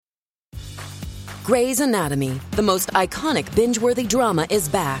Grey's Anatomy, the most iconic binge-worthy drama, is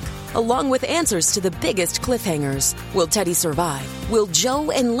back, along with answers to the biggest cliffhangers. Will Teddy survive? Will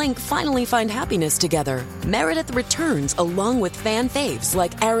Joe and Link finally find happiness together? Meredith returns along with fan faves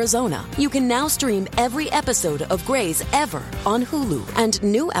like Arizona. You can now stream every episode of Grey's ever on Hulu, and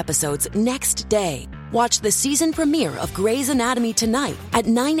new episodes next day. Watch the season premiere of Grey's Anatomy tonight at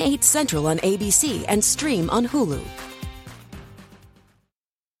 9/8 Central on ABC and stream on Hulu.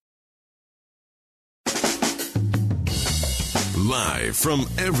 Live from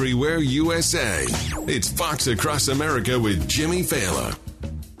everywhere USA, it's Fox Across America with Jimmy Fallon.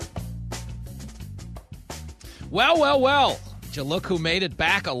 Well. Did you look who made it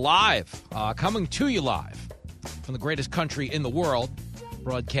back alive? Coming to you live from the greatest country in the world,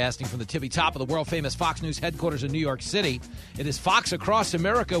 broadcasting from the tippy top of the world-famous Fox News headquarters in New York City. It is Fox Across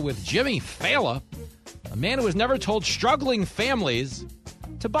America with Jimmy Fallon, a man who has never told struggling families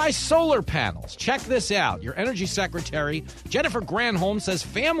to buy solar panels. Check this out. Your energy secretary, Jennifer Granholm, says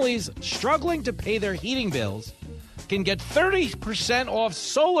families struggling to pay their heating bills can get 30% off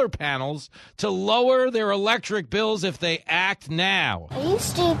solar panels to lower their electric bills if they act now. Are you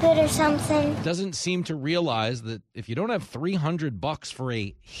stupid or something? Doesn't seem to realize that if you don't have $300 for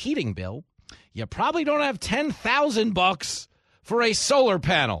a heating bill, you probably don't have $10,000 for a solar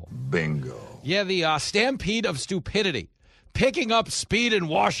panel. Bingo. Yeah, the stampede of stupidity. Picking up speed in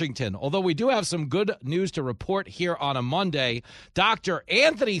Washington. Although we do have some good news to report here on a Monday. Dr.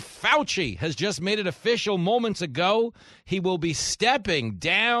 Anthony Fauci has just made it official moments ago. He will be stepping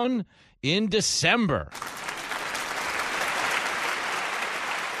down in December.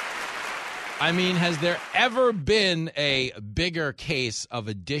 I mean, has there ever been a bigger case of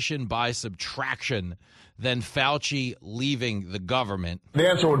addition by subtraction than Fauci leaving the government? The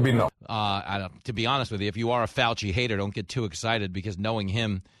answer would be no. To be honest with you, if you are a Fauci hater, don't get too excited, because knowing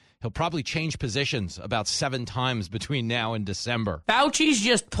him, he'll probably change positions about 7 times between now and December. Fauci's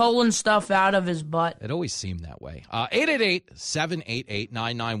just pulling stuff out of his butt. It always seemed that way.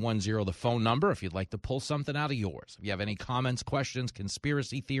 888-788-9910, the phone number, if you'd like to pull something out of yours. If you have any comments, questions,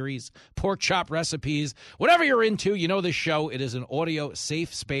 conspiracy theories, pork chop recipes, whatever you're into, you know this show. It is an audio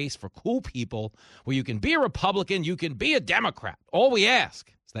safe space for cool people where you can be a Republican, you can be a Democrat. All we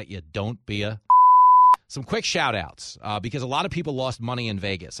ask is that you don't be a... Some quick shout-outs, because a lot of people lost money in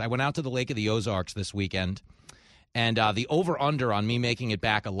Vegas. I went out to the Lake of the Ozarks this weekend, and the over-under on me making it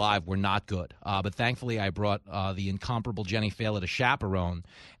back alive were not good. But thankfully, I brought the incomparable Jenny Fallon to chaperone,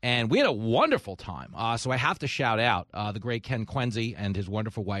 and we had a wonderful time. So I have to shout out the great Ken Quenzi and his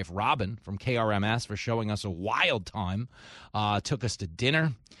wonderful wife, Robin, from KRMS for showing us a wild time. Took us to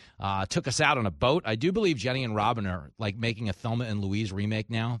dinner. Took us out on a boat. I do believe Jenny and Robin are like making a Thelma and Louise remake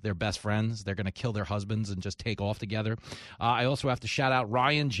now. They're best friends. They're going to kill their husbands and just take off together. I also have to shout out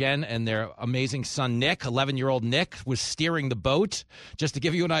Ryan, Jen, and their amazing son, Nick. 11-year-old Nick was steering the boat. Just to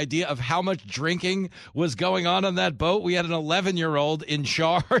give you an idea of how much drinking was going on that boat, we had an 11-year-old in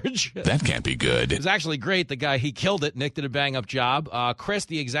charge. That can't be good. It was actually great. The guy, he killed it. Nick did a bang-up job. Chris,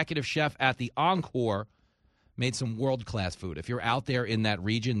 the executive chef at the Encore, made some world-class food. If you're out there in that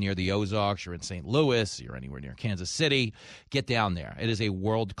region near the Ozarks, you're in St. Louis, you're anywhere near Kansas City, get down there. It is a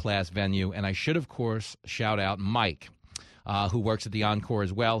world-class venue. And I should, of course, shout out Mike, who works at the Encore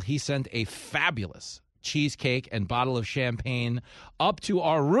as well. He sent a fabulous cheesecake and bottle of champagne up to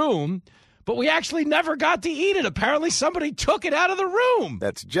our room, but we actually never got to eat it. Apparently somebody took it out of the room.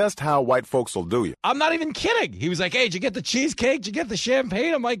 That's just how white folks will do you. I'm not even kidding. He was like, hey, did you get the cheesecake? Did you get the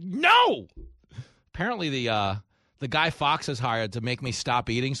champagne? I'm like, no. Apparently the guy Fox has hired to make me stop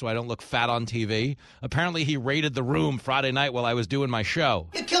eating so I don't look fat on TV, apparently he raided the room Friday night while I was doing my show.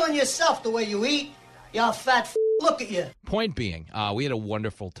 You're killing yourself the way you eat. You're fat f***. Look at you. Point being, we had a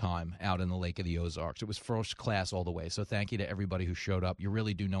wonderful time out in the Lake of the Ozarks. It was first class all the way, so thank you to everybody who showed up. You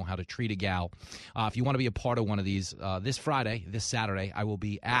really do know how to treat a gal. If you want to be a part of one of these, this Friday, this Saturday, I will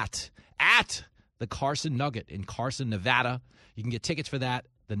be at the Carson Nugget in Carson, Nevada. You can get tickets for that.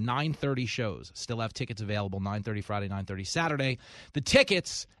 The 9:30 shows still have tickets available, 9:30 Friday, 9:30 Saturday. The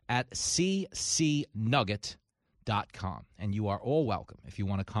tickets at ccnugget.com. And you are all welcome if you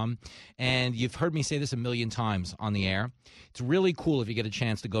want to come. And you've heard me say this a million times on the air. It's really cool if you get a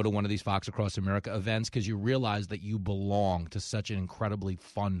chance to go to one of these Fox Across America events, because you realize that you belong to such an incredibly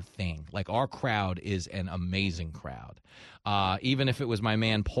fun thing. Like, our crowd is an amazing crowd. Even if it was my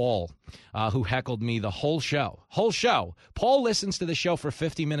man Paul, who heckled me the whole show. Paul listens to the show for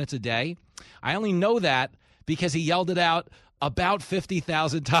 50 minutes a day. I only know that because he yelled it out about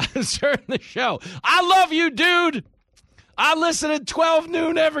 50,000 times during the show. I love you, dude. I listen at 12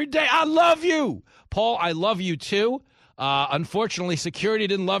 noon every day. I love you. Paul, I love you too. Unfortunately, security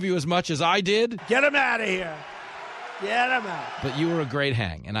didn't love you as much as I did. Get him out of here. Get him out. But you were a great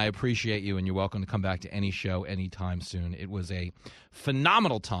hang, and I appreciate you, and you're welcome to come back to any show anytime soon. It was a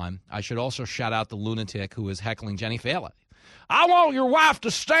phenomenal time. I should also shout out the lunatic who was heckling Jenny Fallon. I want your wife to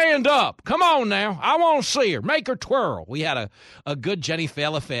stand up. Come on now. I want to see her. Make her twirl. We had a good Jenny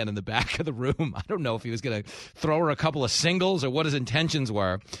Fallon fan in the back of the room. I don't know if he was going to throw her a couple of singles or what his intentions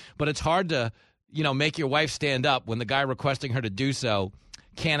were, but it's hard to, make your wife stand up when the guy requesting her to do so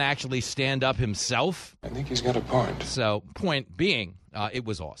can't actually stand up himself. I think he's got a point. So, point being, it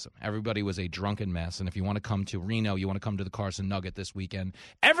was awesome. Everybody was a drunken mess, and if you want to come to Reno, you want to come to the Carson Nugget this weekend,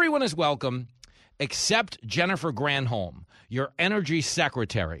 everyone is welcome except Jennifer Granholm, your energy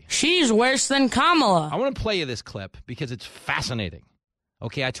secretary. She's worse than Kamala. I want to play you this clip because it's fascinating.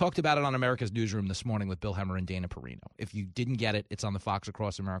 Okay, I talked about it on America's Newsroom this morning with Bill Hemmer and Dana Perino. If you didn't get it, it's on the Fox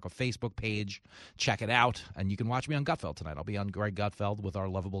Across America Facebook page. Check it out, and you can watch me on Gutfeld tonight. I'll be on Greg Gutfeld with our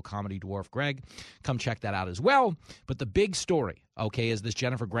lovable comedy dwarf, Greg. Come check that out as well. But the big story, okay, is this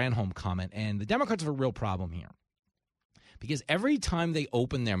Jennifer Granholm comment, and the Democrats have a real problem here. Because every time they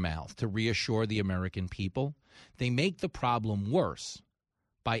open their mouth to reassure the American people, they make the problem worse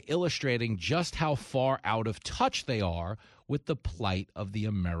by illustrating just how far out of touch they are with the plight of the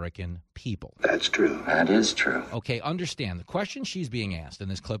American people. That's true. That is true. Okay, understand. The question she's being asked in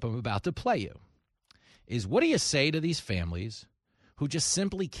this clip I'm about to play you is, what do you say to these families who just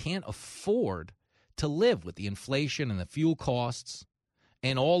simply can't afford to live with the inflation and the fuel costs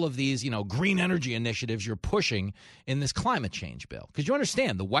and all of these, green energy initiatives you're pushing in this climate change bill? Because you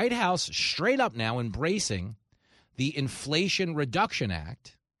understand, the White House straight up now embracing the Inflation Reduction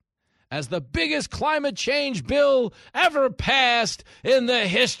Act as the biggest climate change bill ever passed in the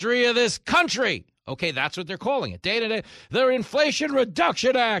history of this country. Okay, that's what they're calling it. Day to day, their Inflation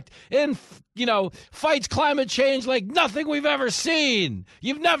Reduction Act, fights climate change like nothing we've ever seen.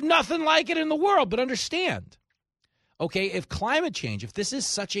 You've never nothing like it in the world. But understand, okay, if climate change, if this is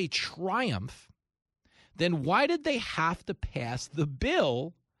such a triumph, then why did they have to pass the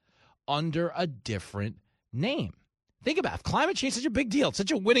bill under a different name? Think about it. If climate change is such a big deal, it's such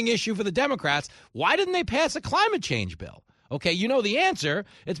a winning issue for the Democrats, why didn't they pass a climate change bill? Okay, you know the answer.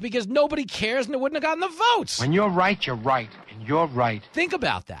 It's because nobody cares and it wouldn't have gotten the votes. When you're right, you're right. And you're right. Think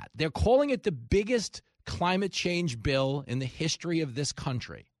about that. They're calling it the biggest climate change bill in the history of this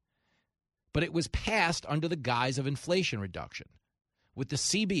country. But it was passed under the guise of inflation reduction, with the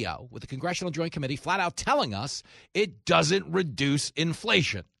CBO, with the Congressional Joint Committee, flat out telling us it doesn't reduce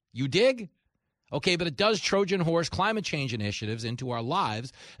inflation. You dig? Okay, but it does Trojan horse climate change initiatives into our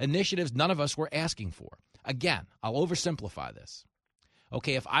lives, initiatives none of us were asking for. Again, I'll oversimplify this.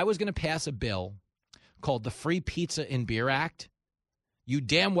 Okay, if I was going to pass a bill called the Free Pizza in Beer Act, you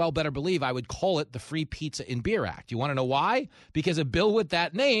damn well better believe I would call it the Free Pizza in Beer Act. You want to know why? Because a bill with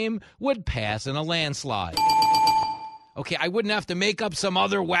that name would pass in a landslide. Okay, I wouldn't have to make up some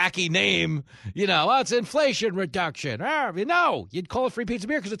other wacky name. It's inflation reduction. No, you'd call it Free Pizza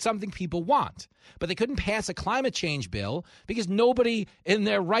Beer because it's something people want. But they couldn't pass a climate change bill because nobody in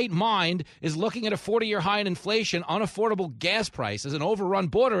their right mind is looking at a 40-year high in inflation, unaffordable gas prices, an overrun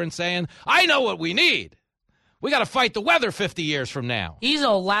border and saying, I know what we need. We got to fight the weather 50 years from now. He's a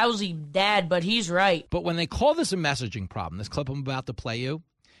lousy dad, but he's right. But when they call this a messaging problem, this clip I'm about to play you,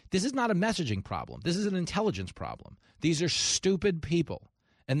 this is not a messaging problem. This is an intelligence problem. These are stupid people,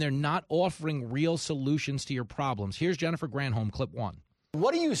 and they're not offering real solutions to your problems. Here's Jennifer Granholm, clip 1.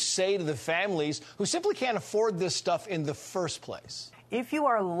 What do you say to the families who simply can't afford this stuff in the first place? If you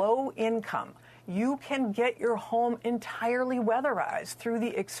are low income, you can get your home entirely weatherized through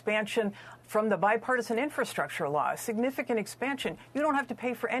the expansion from the bipartisan infrastructure law, significant expansion. You don't have to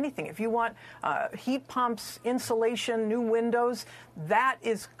pay for anything. If you want heat pumps, insulation, new windows, that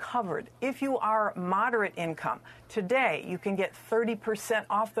is covered. If you are moderate income, today you can get 30%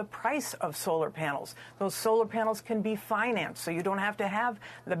 off the price of solar panels. Those solar panels can be financed, so you don't have to have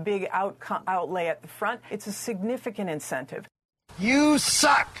the big outlay at the front. It's a significant incentive. You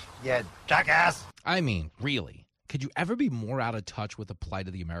suck, you jackass. I mean, really, could you ever be more out of touch with the plight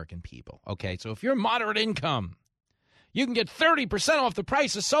of the American people? Okay, so if you're moderate income, you can get 30% off the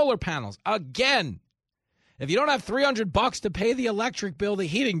price of solar panels. Again, if you don't have $300 to pay the electric bill, the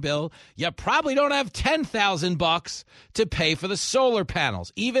heating bill, you probably don't have $10,000 to pay for the solar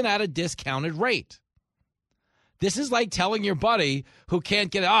panels, even at a discounted rate. This is like telling your buddy who can't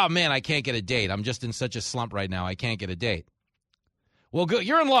get, oh man, I can't get a date. I'm just in such a slump right now. I can't get a date. Well, good.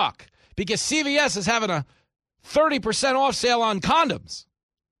 You're in luck because CVS is having a 30% off sale on condoms.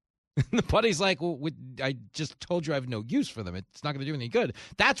 And the buddy's like, well, I just told you I have no use for them. It's not going to do any good.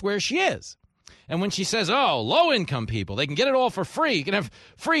 That's where she is. And when she says, oh, low-income people, they can get it all for free. You can have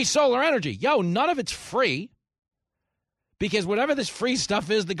free solar energy. Yo, none of it's free. Because whatever this free stuff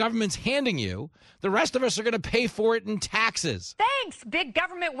is the government's handing you, the rest of us are going to pay for it in taxes. Thanks, big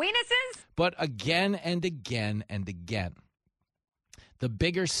government weenuses. But again and again and again, the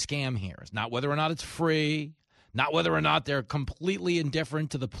bigger scam here is not whether or not it's free, not whether or not they're completely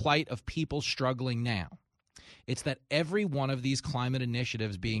indifferent to the plight of people struggling now. It's that every one of these climate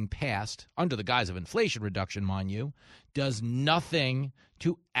initiatives being passed, under the guise of inflation reduction, mind you, does nothing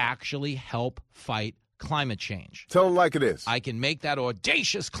to actually help fight climate change. Tell it like it is. I can make that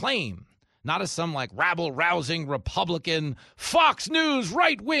audacious claim, not as some like rabble-rousing Republican, Fox News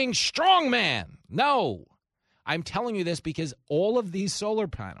right-wing strongman. No. I'm telling you this because all of these solar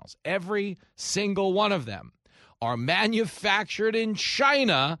panels, every single one of them, are manufactured in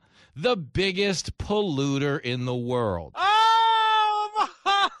China, the biggest polluter in the world. Oh,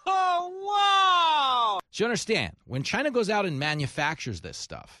 wow! So you understand, when China goes out and manufactures this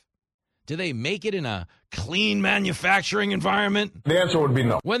stuff, do they make it in a clean manufacturing environment? The answer would be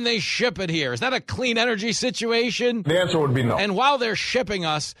no. When they ship it here, is that a clean energy situation? The answer would be no. And while they're shipping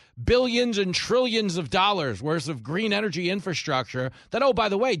us billions and trillions of dollars worth of green energy infrastructure that, oh, by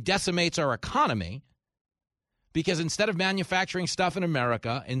the way, decimates our economy, because instead of manufacturing stuff in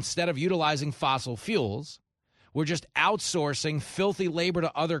America, instead of utilizing fossil fuels, we're just outsourcing filthy labor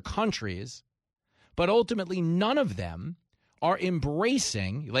to other countries. But ultimately, none of them are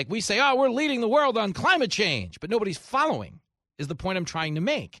embracing, like we say, oh, we're leading the world on climate change, but nobody's following, is the point I'm trying to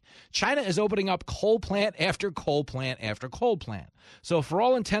make. China is opening up coal plant after coal plant after coal plant. So for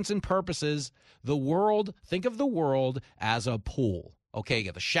all intents and purposes, the world, think of the world as a pool. Okay, you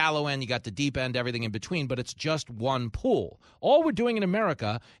got the shallow end, you got the deep end, everything in between, but it's just one pool. All we're doing in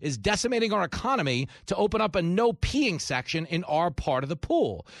America is decimating our economy to open up a no peeing section in our part of the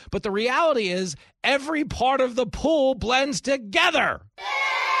pool. But the reality is every part of the pool blends together.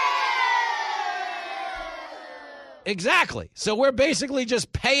 Exactly. So we're basically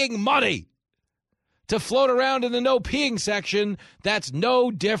just paying money to float around in the no peeing section that's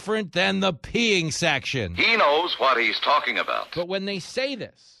no different than the peeing section. He knows what he's talking about. But when they say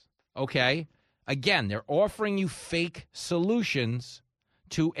this, okay, again, they're offering you fake solutions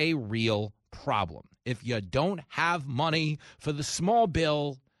to a real problem. If you don't have money for the small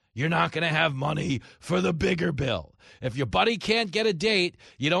bill, you're not going to have money for the bigger bill. If your buddy can't get a date,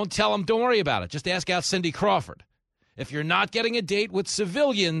 you don't tell him, don't worry about it. Just ask out Cindy Crawford. If you're not getting a date with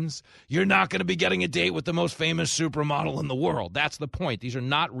civilians, you're not going to be getting a date with the most famous supermodel in the world. That's the point. These are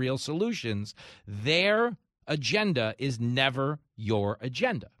not real solutions. Their agenda is never your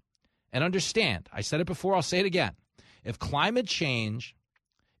agenda. And understand, I said it before, I'll say it again. If climate change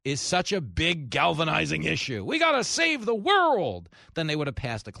is such a big galvanizing issue, we got to save the world, then they would have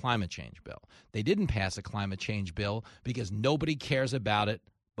passed a climate change bill. They didn't pass a climate change bill because nobody cares about it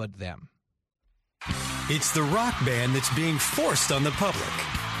but them. It's the rock band that's being forced on the public.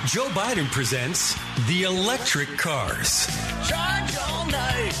 Joe Biden presents the electric cars. Charge all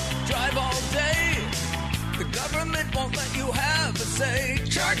night, drive all day. The government won't let you have a say.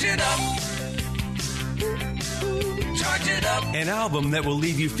 Charge it up. Charge it up. An album that will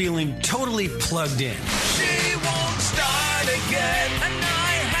leave you feeling totally plugged in. She won't start again, and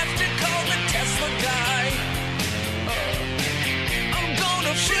I have to call the Tesla guy.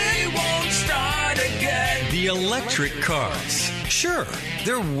 She won't start again. The electric cars. Sure,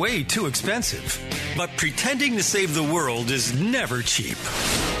 they're way too expensive. But pretending to save the world is never cheap.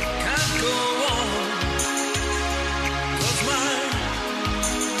 Can't go on, 'cause my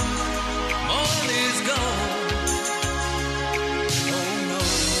money's gone. Oh no,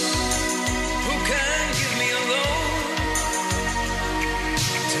 who can give me a loan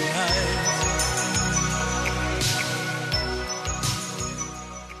tonight?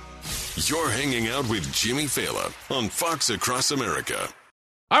 You're hanging out with Jimmy Fallon on Fox Across America.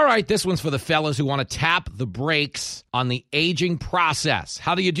 All right, this one's for the fellas who want to tap the brakes on the aging process.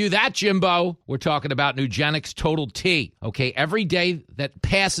 How do you do that, Jimbo? We're talking about Nugenix Total T. Okay, every day that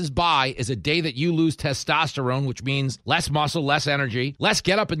passes by is a day that you lose testosterone, which means less muscle, less energy, less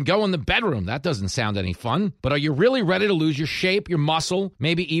get up and go in the bedroom. That doesn't sound any fun. But are you really ready to lose your shape, your muscle,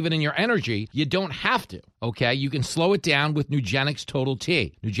 maybe even in your energy? You don't have to. Okay, you can slow it down with Nugenix Total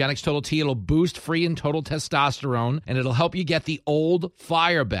T. Nugenix Total T, it'll boost free and total testosterone, and it'll help you get the old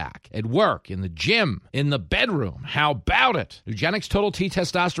fire fire back at work, in the gym, in the bedroom. How about it? Nugenix Total T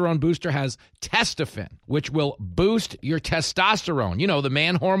Testosterone Booster has Testofen, which will boost your testosterone. You know, the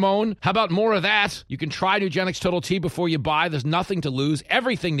man hormone. How about more of that? You can try Nugenix Total T before you buy. There's nothing to lose,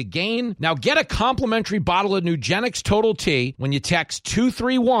 everything to gain. Now get a complimentary bottle of Nugenix Total T when you text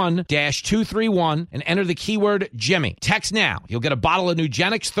 231-231 and enter the keyword Jimmy. Text now. You'll get a bottle of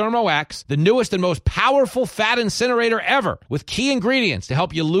Nugenix Thermo X, the newest and most powerful fat incinerator ever, with key ingredients to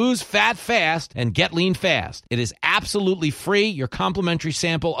help you lose fat fast and get lean fast. It is absolutely free. Your complimentary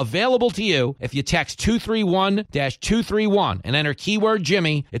sample available to you if you text 231-231 and enter keyword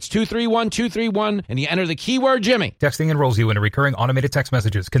Jimmy. It's 231-231 and you enter the keyword Jimmy. Texting enrolls you in a recurring automated text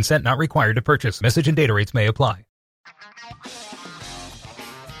messages. Consent not required to purchase. Message and data rates may apply.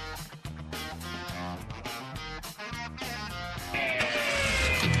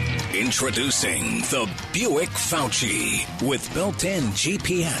 Introducing the Buick Fauci with built-in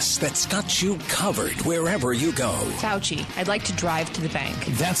GPS that's got you covered wherever you go. Fauci, I'd like to drive to the bank.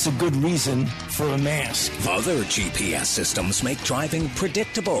 That's a good reason for a mask. Other GPS systems make driving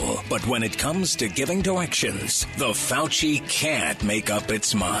predictable, but when it comes to giving directions, the Fauci can't make up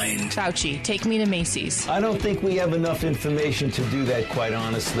its mind. Fauci, take me to Macy's. I don't think we have enough information to do that, quite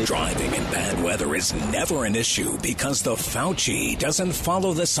honestly. Driving in bad weather is never an issue because the Fauci doesn't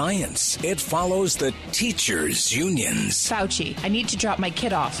follow the science. It follows the teachers' unions. Fauci, I need to drop my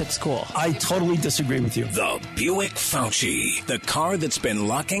kid off at school. I totally disagree with you. The Buick Fauci, the car that's been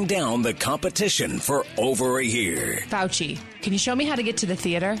locking down the competition for over a year. Fauci, can you show me how to get to the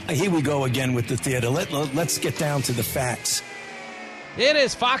theater? Here we go again with the theater. Let's get down to the facts. It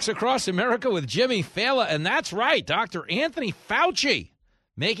is Fox Across America with Jimmy Fallon, and that's right, Dr. Anthony Fauci,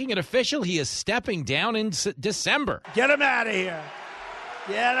 making it official. He is stepping down in December. Get him out of here.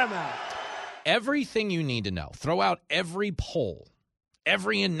 Get him out. Everything you need to know. Throw out every poll,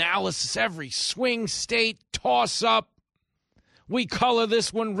 every analysis, every swing state toss-up. We color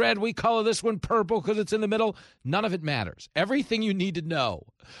this one red, we color this one purple because it's in the middle. None of it matters. Everything you need to know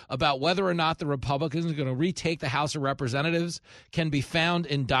about whether or not the Republicans are going to retake the House of Representatives can be found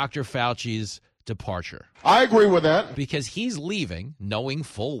in Dr. Fauci's departure. I agree with that. Because he's leaving, knowing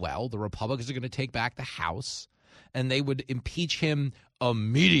full well the Republicans are going to take back the House, and they would impeach him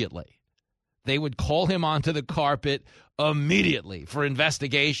immediately. They would call him onto the carpet immediately for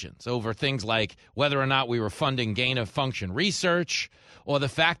investigations over things like whether or not we were funding gain-of-function research or the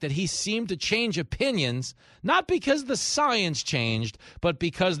fact that he seemed to change opinions, not because the science changed, but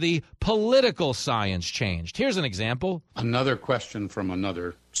because the political science changed. Here's an example. Another question from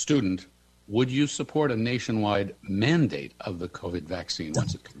another student. Would you support a nationwide mandate of the COVID vaccine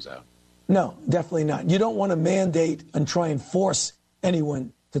once it comes out? No, definitely not. You don't want to mandate and try and force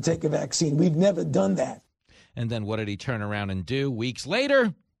anyone to take a vaccine. We've never done that. And then what did he turn around and do? Weeks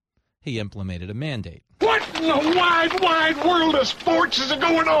later, he implemented a mandate. What in the wide world of sports is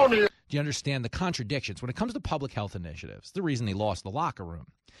going on here? Do you understand the contradictions? When it comes to public health initiatives, the reason he lost the locker room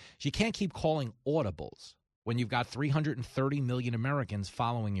is you can't keep calling audibles when you've got 330 million Americans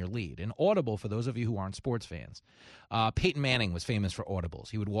following your lead. An audible, for those of you who aren't sports fans, Peyton Manning was famous for audibles.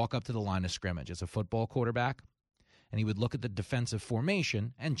 He would walk up to the line of scrimmage as a football quarterback, and he would look at the defensive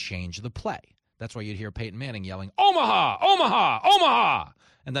formation and change the play. That's why you'd hear Peyton Manning yelling, Omaha, Omaha, Omaha.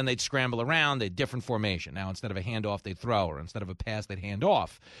 And then they'd scramble around, they'd different formation. Now, instead of a handoff, they'd throw, or instead of a pass, they'd hand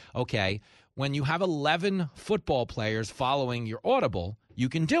off. Okay, when you have 11 football players following your audible, you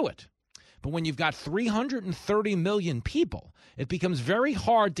can do it. But when you've got 330 million people, it becomes very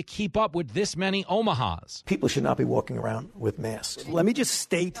hard to keep up with this many Omahas. People should not be walking around with masks. Let me just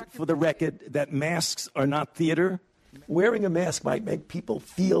state for the record that masks are not theater. Wearing a mask might make people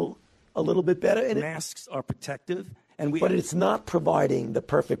feel a little bit better, and masks are protective. But it's not providing the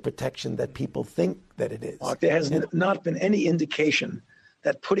perfect protection that people think that it is. There has not been any indication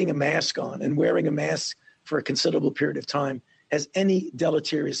that putting a mask on and wearing a mask for a considerable period of time has any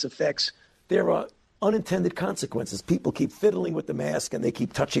deleterious effects. There are unintended consequences. People keep fiddling with the mask and they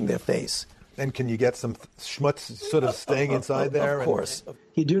keep touching their face. And can you get some schmutz sort of staying inside there? Of course.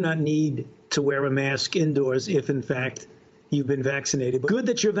 You do not need to wear a mask indoors if, in fact, you've been vaccinated. Good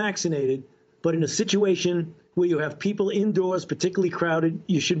that you're vaccinated, but in a situation where you have people indoors, particularly crowded,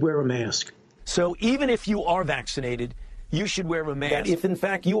 you should wear a mask. So even if you are vaccinated, you should wear a mask. If, in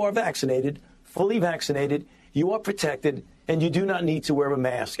fact, you are vaccinated, fully vaccinated, you are protected, and you do not need to wear a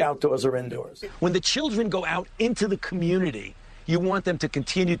mask outdoors or indoors. When the children go out into the community, you want them to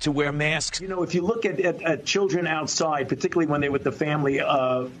continue to wear masks. You know, if you look at children outside, particularly when they're with the family,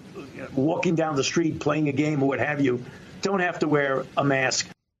 walking down the street, playing a game or what have you, don't have to wear a mask.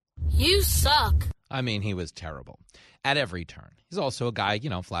 You suck. I mean, he was terrible at every turn. He's also a guy,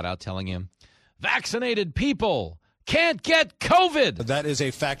 flat out telling him, vaccinated people can't get COVID. That is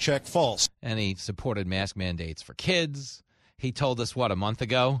a fact check false. And he supported mask mandates for kids. He told us, a month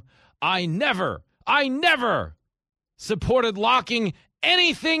ago? I never supported locking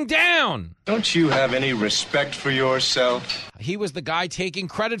anything down. Don't you have any respect for yourself? He was the guy taking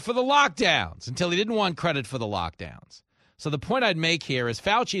credit for the lockdowns until he didn't want credit for the lockdowns. So the point I'd make here is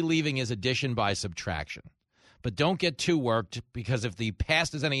Fauci leaving is addition by subtraction. But don't get too worked, because if the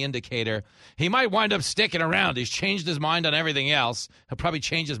past is any indicator, he might wind up sticking around. He's changed his mind on everything else. He'll probably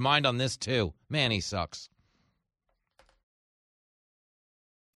change his mind on this too. Man, he sucks.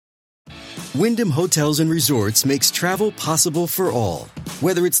 Wyndham Hotels and Resorts makes travel possible for all.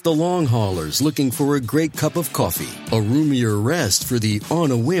 Whether it's the long haulers looking for a great cup of coffee, a roomier rest for the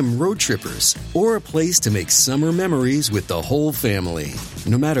on-a-whim road trippers, or a place to make summer memories with the whole family.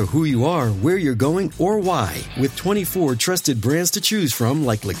 No matter who you are, where you're going, or why, with 24 trusted brands to choose from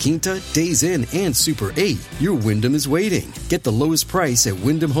like La Quinta, Days Inn, and Super 8, your Wyndham is waiting. Get the lowest price at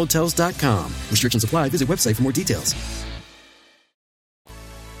WyndhamHotels.com. Restrictions apply. Visit website for more details.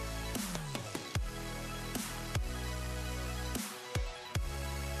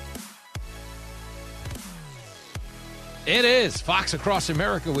 It is Fox Across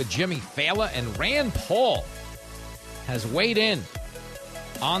America with Jimmy Fallon, and Rand Paul has weighed in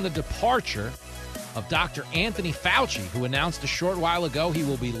on the departure of Dr. Anthony Fauci, who announced a short while ago he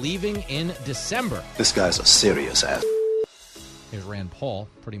will be leaving in December. This guy's a serious ass. Here's Rand Paul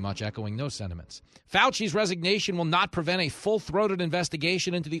pretty much echoing those sentiments. Fauci's resignation will not prevent a full-throated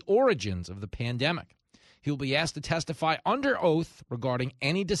investigation into the origins of the pandemic. He will be asked to testify under oath regarding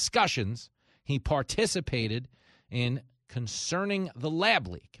any discussions he participated in concerning the lab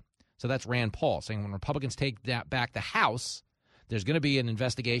leak. So that's Rand Paul saying when Republicans take that back the House, there's going to be an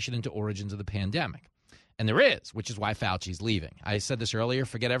investigation into origins of the pandemic. And there is, which is why Fauci's leaving. I said this earlier,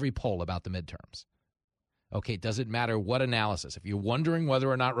 forget every poll about the midterms. Okay, it doesn't matter what analysis. If you're wondering whether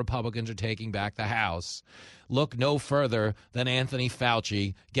or not Republicans are taking back the House, look no further than Anthony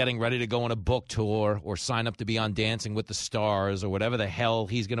Fauci getting ready to go on a book tour or sign up to be on Dancing with the Stars or whatever the hell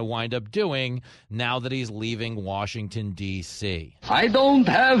he's going to wind up doing now that he's leaving Washington, D.C. I don't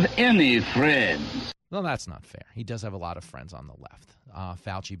have any friends. Well, that's not fair. He does have a lot of friends on the left.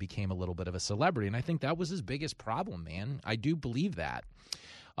 Fauci became a little bit of a celebrity, and I think that was his biggest problem, man. I do believe that.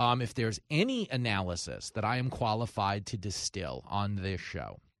 If there's any analysis that I am qualified to distill on this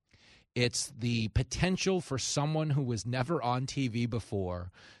show, it's the potential for someone who was never on TV before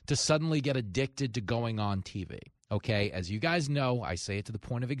to suddenly get addicted to going on TV. Okay, as you guys know, I say it to the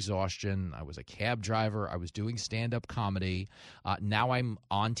point of exhaustion. I was a cab driver. I was doing stand-up comedy. Now I'm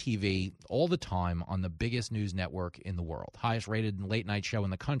on TV all the time on the biggest news network in the world. Highest-rated late-night show in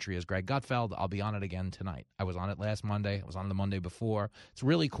the country is Greg Gutfeld. I'll be on it again tonight. I was on it last Monday. I was on the Monday before. It's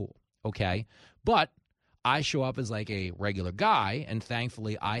really cool, okay? But I show up as like a regular guy, and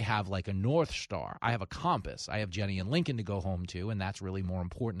thankfully I have like a North Star. I have a compass. I have Jenny and Lincoln to go home to, and that's really more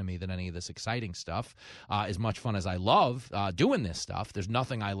important to me than any of this exciting stuff. As much fun as I love doing this stuff, there's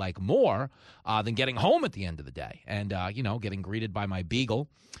nothing I like more than getting home at the end of the day and, getting greeted by my beagle,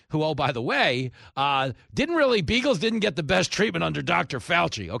 who, oh, by the way, beagles didn't get the best treatment under Dr.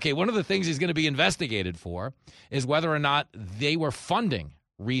 Fauci. Okay, one of the things he's going to be investigated for is whether or not they were funding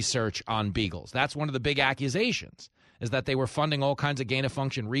research on beagles. That's one of the big accusations, is that they were funding all kinds of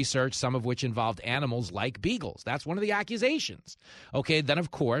gain-of-function research, some of which involved animals like beagles. That's one of the accusations. Okay, then,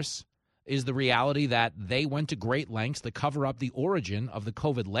 of course, is the reality that they went to great lengths to cover up the origin of the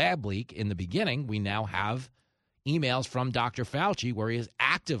COVID lab leak in the beginning. We now have emails from Dr. Fauci where he is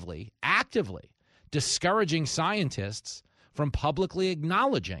actively discouraging scientists from publicly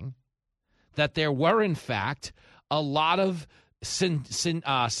acknowledging that there were, in fact, a lot of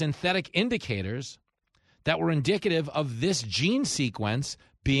synthetic indicators that were indicative of this gene sequence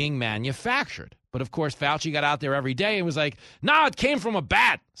being manufactured. But, of course, Fauci got out there every day and was like, no, it came from a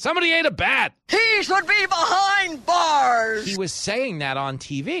bat. Somebody ate a bat. He should be behind bars. He was saying that on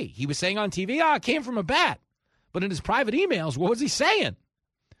TV. He was saying on TV, it came from a bat. But in his private emails, what was he saying?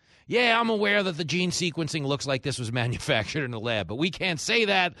 Yeah, I'm aware that the gene sequencing looks like this was manufactured in a lab, but we can't say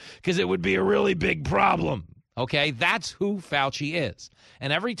that because it would be a really big problem. Okay, that's who Fauci is.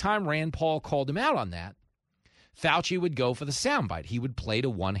 And every time Rand Paul called him out on that, Fauci would go for the soundbite. He would play to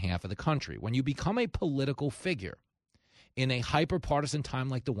one half of the country. When you become a political figure in a hyper-partisan time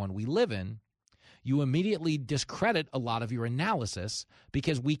like the one we live in, you immediately discredit a lot of your analysis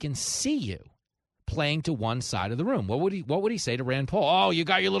because we can see you playing to one side of the room. What would he say to Rand Paul? Oh, you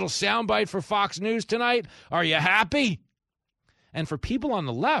got your little soundbite for Fox News tonight? Are you happy? And for people on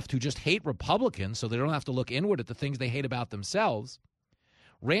the left who just hate Republicans so they don't have to look inward at the things they hate about themselves,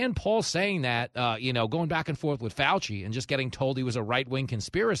 Rand Paul saying that, going back and forth with Fauci and just getting told he was a right-wing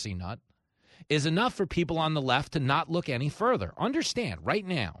conspiracy nut is enough for people on the left to not look any further. Understand, right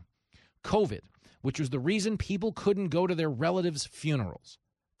now, COVID, which was the reason people couldn't go to their relatives' funerals.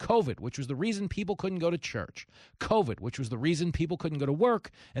 COVID, which was the reason people couldn't go to church. COVID, which was the reason people couldn't go to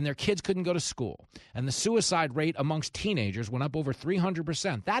work and their kids couldn't go to school. And the suicide rate amongst teenagers went up over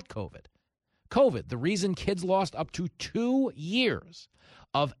 300%. That COVID. COVID, the reason kids lost up to 2 years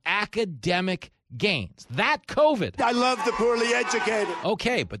of academic gains. That COVID. I love the poorly educated.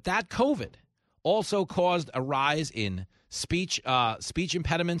 Okay, but that COVID also caused a rise in speech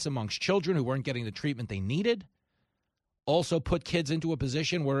impediments amongst children who weren't getting the treatment they needed. Also put kids into a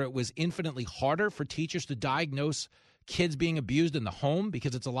position where it was infinitely harder for teachers to diagnose kids being abused in the home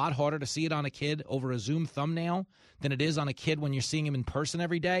because it's a lot harder to see it on a kid over a Zoom thumbnail than it is on a kid when you're seeing him in person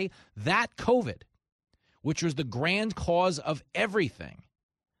every day. That COVID, which was the grand cause of everything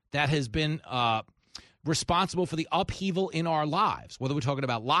that has been responsible for the upheaval in our lives, whether we're talking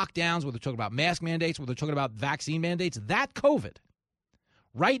about lockdowns, whether we're talking about mask mandates, whether we're talking about vaccine mandates, that COVID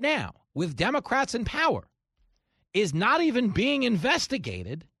right now with Democrats in power is not even being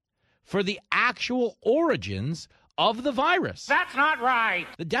investigated for the actual origins of the virus. That's not right.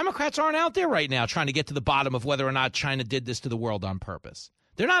 The Democrats aren't out there right now trying to get to the bottom of whether or not China did this to the world on purpose.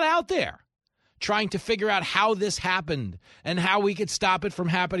 They're not out there trying to figure out how this happened and how we could stop it from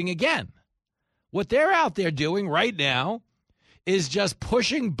happening again. What they're out there doing right now is just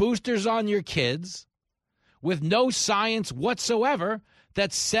pushing boosters on your kids with no science whatsoever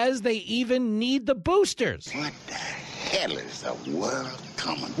that says they even need the boosters. What the hell is the world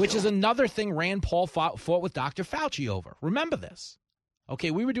coming to? Which is another thing Rand Paul fought with Dr. Fauci over. Remember this.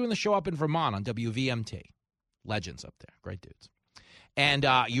 Okay, we were doing the show up in Vermont on WVMT. Legends up there. Great dudes. And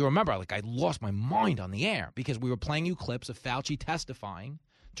you remember, I lost my mind on the air because we were playing you clips of Fauci testifying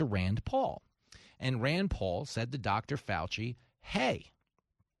to Rand Paul. And Rand Paul said to Dr. Fauci, hey,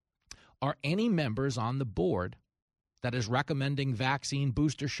 are any members on the board that is recommending vaccine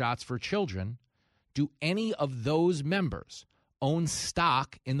booster shots for children, do any of those members own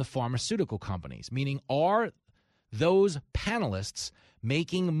stock in the pharmaceutical companies? Meaning, are those panelists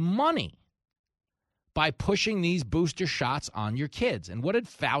making money by pushing these booster shots on your kids? And what did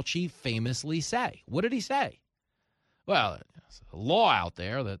Fauci famously say? What did he say? Well, there's a law out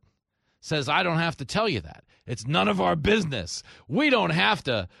there that says I don't have to tell you that. It's none of our business. We don't have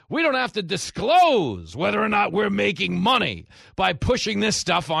to disclose whether or not we're making money by pushing this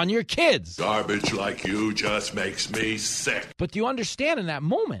stuff on your kids. Garbage like you just makes me sick. But do you understand in that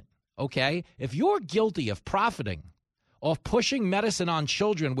moment, okay, if you're guilty of profiting off pushing medicine on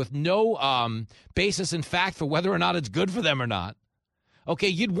children with no basis in fact for whether or not it's good for them or not, okay,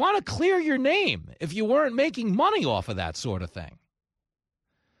 you'd want to clear your name if you weren't making money off of that sort of thing.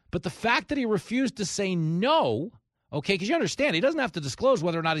 But the fact that he refused to say no, okay, because you understand, he doesn't have to disclose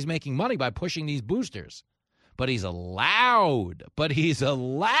whether or not he's making money by pushing these boosters. But he's allowed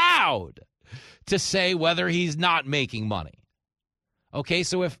to say whether he's not making money. Okay,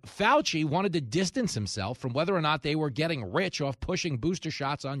 so if Fauci wanted to distance himself from whether or not they were getting rich off pushing booster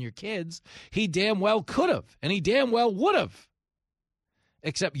shots on your kids, he damn well could have, and he damn well would have.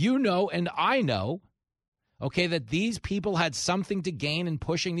 Except you know and I know, okay, that these people had something to gain in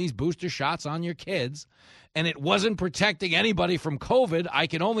pushing these booster shots on your kids, and it wasn't protecting anybody from COVID. I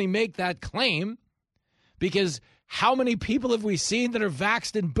can only make that claim because how many people have we seen that are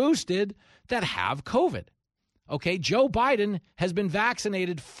vaxxed and boosted that have COVID? Okay, Joe Biden has been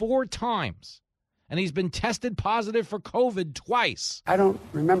vaccinated 4 times, and he's been tested positive for COVID twice. I don't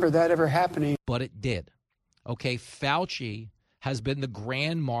remember that ever happening. But it did. Okay, Fauci has been the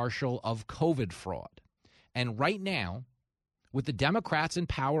grand marshal of COVID fraud. And right now, with the Democrats in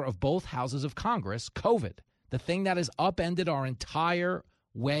power of both houses of Congress, COVID, the thing that has upended our entire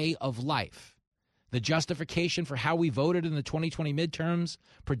way of life, the justification for how we voted in the 2020 midterms,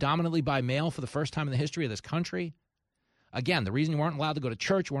 predominantly by mail for the first time in the history of this country. Again, the reason you weren't allowed to go to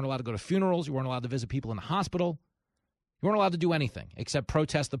church, you weren't allowed to go to funerals, you weren't allowed to visit people in the hospital, you weren't allowed to do anything except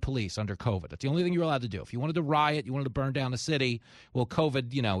protest the police under COVID. That's the only thing you were allowed to do. If you wanted to riot, you wanted to burn down a city, well,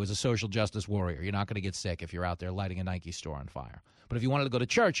 COVID, is a social justice warrior. You're not going to get sick if you're out there lighting a Nike store on fire. But if you wanted to go to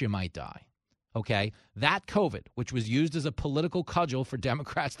church, you might die. Okay? That COVID, which was used as a political cudgel for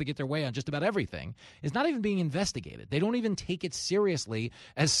Democrats to get their way on just about everything, is not even being investigated. They don't even take it seriously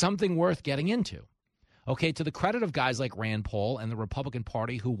as something worth getting into. Okay, to the credit of guys like Rand Paul and the Republican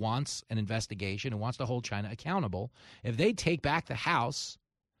Party who wants an investigation, who wants to hold China accountable, if they take back the House,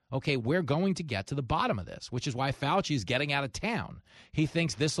 okay, we're going to get to the bottom of this, which is why Fauci is getting out of town. He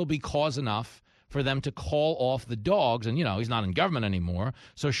thinks this will be cause enough for them to call off the dogs. And, he's not in government anymore,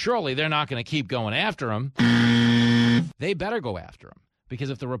 so surely they're not going to keep going after him. They better go after him. Because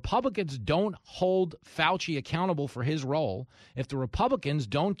if the Republicans don't hold Fauci accountable for his role, if the Republicans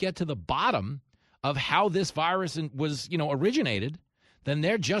don't get to the bottom of how this virus was, originated, then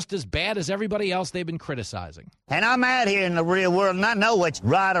they're just as bad as everybody else they've been criticizing. And I'm out here in the real world and I know what's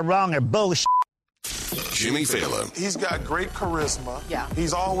right or wrong or bullshit. Jimmy Fallon. He's got great charisma. Yeah.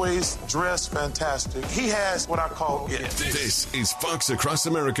 He's always dressed fantastic. He has what I call it. This is Fox Across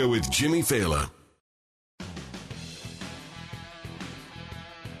America with Jimmy Fallon.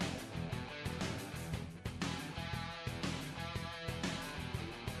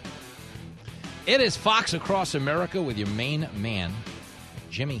 It is Fox Across America with your main man,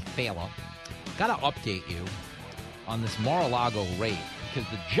 Jimmy Fallon. Got to update you on this Mar-a-Lago raid because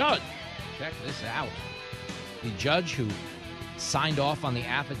the judge, check this out, the judge who signed off on the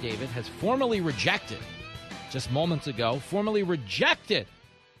affidavit has formally rejected, just moments ago, formally rejected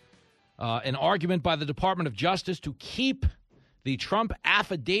an argument by the Department of Justice to keep the Trump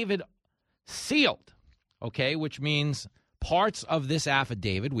affidavit sealed, okay, which means parts of this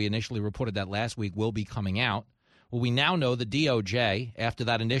affidavit, we initially reported that last week, will be coming out. Well, we now know the DOJ, after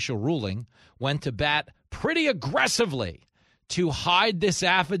that initial ruling, went to bat pretty aggressively to hide this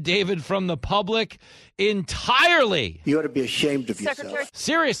affidavit from the public entirely. You ought to be ashamed of yourself.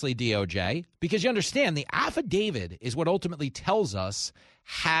 Seriously, DOJ, because you understand the affidavit is what ultimately tells us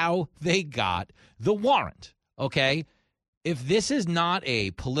how they got the warrant, okay? If this is not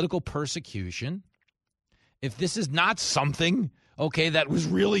a political persecution, if this is not something, okay, that was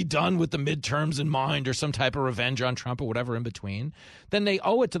really done with the midterms in mind or some type of revenge on Trump or whatever in between, then they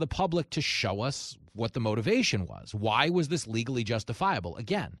owe it to the public to show us what the motivation was. Why was this legally justifiable?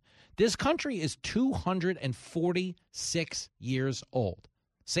 Again, this country is 246 years old,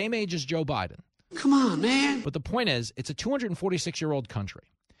 same age as Joe Biden. Come on, man. But the point is, it's a 246-year-old country.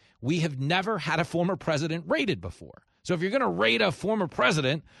 We have never had a former president raided before. So if you're going to raid a former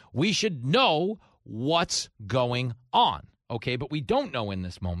president, we should know what's going on, okay? But we don't know in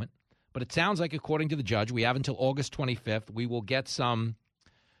this moment. But it sounds like, according to the judge, we have until August 25th. We will get some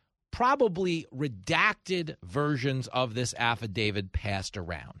probably redacted versions of this affidavit passed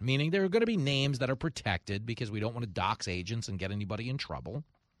around, meaning there are going to be names that are protected because we don't want to dox agents and get anybody in trouble.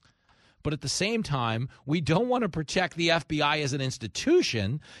 But at the same time, we don't want to protect the FBI as an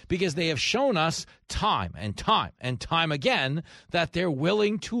institution because they have shown us time and time and time again that they're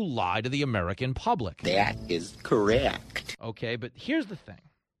willing to lie to the American public. That is correct. Okay, but here's the thing.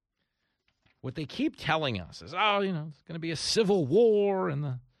 What they keep telling us is, it's going to be a civil war and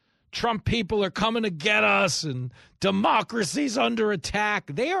the Trump people are coming to get us and democracy's under attack.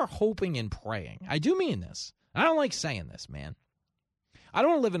 They are hoping and praying. I do mean this. I don't like saying this, man. I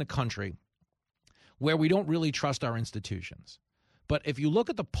don't live in a country where we don't really trust our institutions. But if you look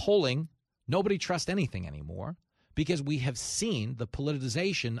at the polling, nobody trusts anything anymore because we have seen the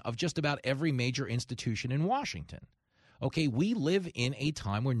politicization of just about every major institution in Washington. Okay, we live in a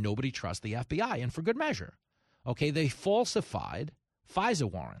time where nobody trusts the FBI, and for good measure. Okay, they falsified FISA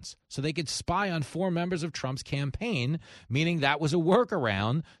warrants so they could spy on 4 members of Trump's campaign, meaning that was a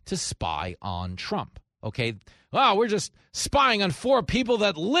workaround to spy on Trump. Okay, we're just spying on 4 people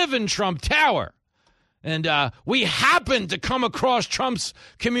that live in Trump Tower. And we happened to come across Trump's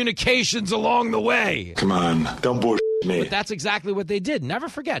communications along the way. Come on, don't bullshit me. But that's exactly what they did. Never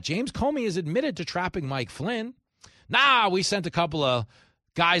forget, James Comey has admitted to trapping Mike Flynn. We sent a couple of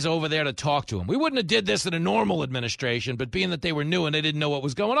guys over there to talk to him. We wouldn't have did this in a normal administration, but being that they were new and they didn't know what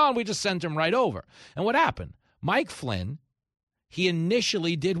was going on, we just sent him right over. And what happened? Mike Flynn, he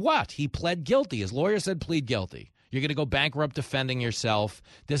initially did what? He pled guilty. His lawyer said, plead guilty. You're going to go bankrupt defending yourself.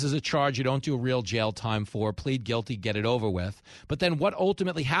 This is a charge you don't do real jail time for. Plead guilty, get it over with. But then what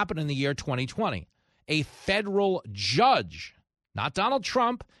ultimately happened in the year 2020? A federal judge, not Donald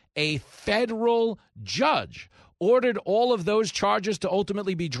Trump, a federal judge ordered all of those charges to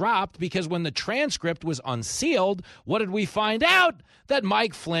ultimately be dropped because when the transcript was unsealed, what did we find out? That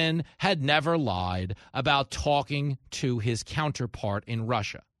Mike Flynn had never lied about talking to his counterpart in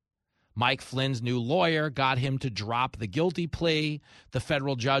Russia. Mike Flynn's new lawyer got him to drop the guilty plea. The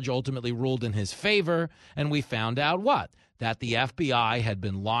federal judge ultimately ruled in his favor, and we found out what? That the FBI had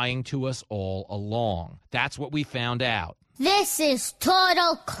been lying to us all along. That's what we found out. This is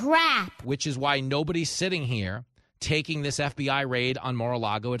total crap. Which is why nobody's sitting here taking this FBI raid on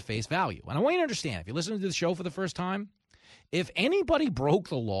Mar-a-Lago at face value. And I want you to understand, if you're listening to the show for the first time, if anybody broke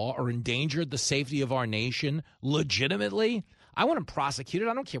the law or endangered the safety of our nation legitimately, I want them prosecuted.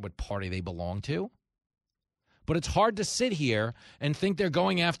 I don't care what party they belong to. But it's hard to sit here and think they're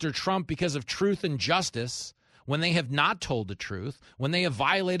going after Trump because of truth and justice when they have not told the truth, when they have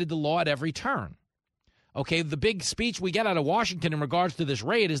violated the law at every turn. Okay, the big speech we get out of Washington in regards to this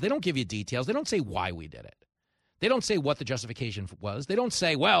raid is they don't give you details. They don't say why we did it. They don't say what the justification was. They don't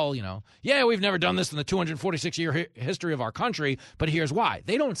say, well, yeah, we've never done this in the 246-year history of our country, but here's why.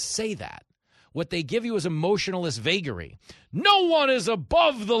 They don't say that. What they give you is emotionalist vagary. No one is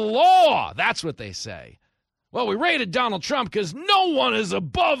above the law. That's what they say. Well, we raided Donald Trump because no one is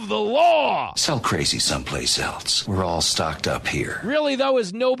above the law. Sell crazy someplace else. We're all stocked up here. Really, though,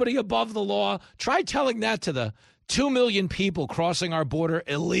 is nobody above the law? Try telling that to the 2 million people crossing our border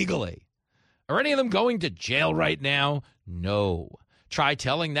illegally. Are any of them going to jail right now? No. Try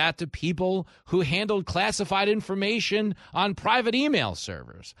telling that to people who handled classified information on private email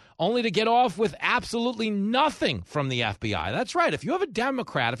servers, only to get off with absolutely nothing from the FBI. That's right. If you have a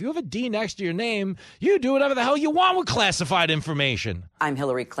Democrat, if you have a D next to your name, you do whatever the hell you want with classified information. I'm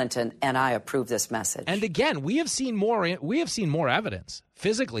Hillary Clinton, and I approve this message. And again, we have seen more evidence.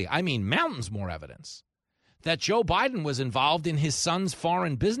 Physically, I mean mountains more evidence, that Joe Biden was involved in his son's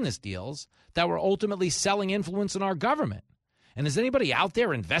foreign business deals that were ultimately selling influence in our government. And is anybody out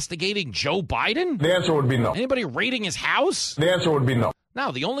there investigating Joe Biden? The answer would be no. Anybody raiding his house? The answer would be no.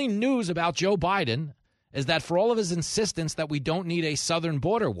 Now, the only news about Joe Biden is that for all of his insistence that we don't need a southern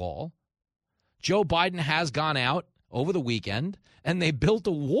border wall, Joe Biden has gone out over the weekend and they built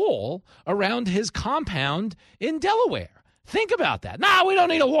a wall around his compound in Delaware. Think about that. No, we don't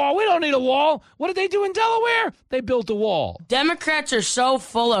need a wall. We don't need a wall. What did they do in Delaware? They built a wall. Democrats are so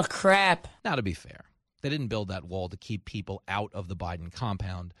full of crap. Now, to be fair, they didn't build that wall to keep people out of the Biden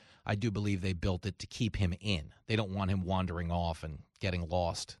compound. I do believe they built it to keep him in. They don't want him wandering off and getting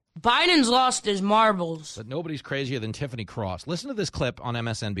lost. Biden's lost his marbles. But nobody's crazier than Tiffany Cross. Listen to this clip on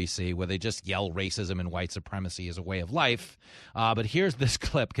MSNBC where they just yell racism and white supremacy is a way of life. But here's this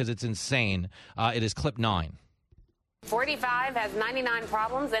clip because it's insane. It is clip 9. 45 has 99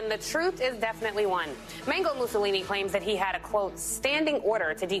 problems, and the truth is definitely one. Mango Mussolini claims that he had a, quote, standing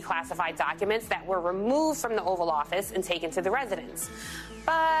order to declassify documents that were removed from the Oval Office and taken to the residence.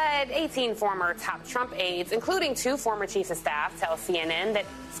 But 18 former top Trump aides, including 2 former chiefs of staff, tell CNN that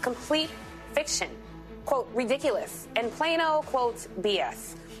it's complete fiction, quote, ridiculous, and plain old, quote,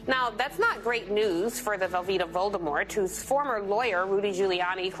 BS. Now, that's not great news for the Velveeta Voldemort, whose former lawyer, Rudy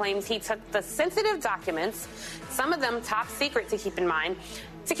Giuliani, claims he took the sensitive documents, some of them top secret to keep in mind,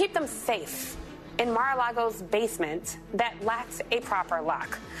 to keep them safe in Mar-a-Lago's basement that lacked a proper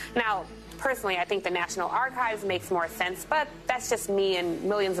lock. Now, personally, I think the National Archives makes more sense, but that's just me and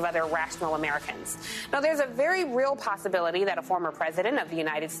millions of other rational Americans. Now, there's a very real possibility that a former president of the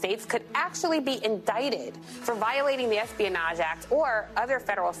United States could actually be indicted for violating the Espionage Act or other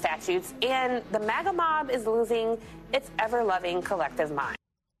federal statutes, and the MAGA mob is losing its ever-loving collective mind.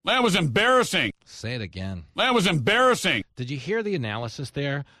 That was embarrassing. Say it again. That was embarrassing. Did you hear the analysis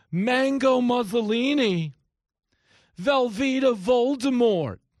there? Mango Mussolini. Velveeta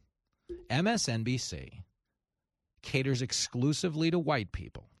Voldemort. MSNBC caters exclusively to white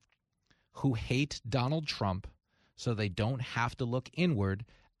people who hate Donald Trump so they don't have to look inward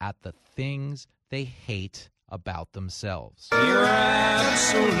at the things they hate about themselves. You're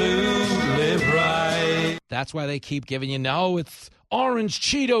absolutely right. That's why they keep giving you, no, it's Orange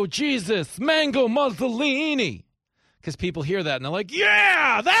Cheeto Jesus, Mango Mussolini. Because people hear that and they're like,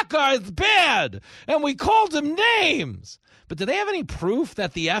 yeah, that guy's bad. And we called him names. But do they have any proof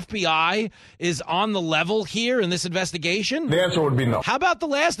that the FBI is on the level here in this investigation? The answer would be no. How about the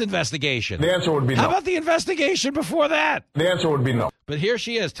last investigation? The answer would be no. How about the investigation before that? The answer would be no. But here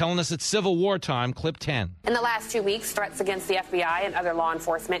she is telling us it's Civil War time, clip 10. In the last 2 weeks, threats against the FBI and other law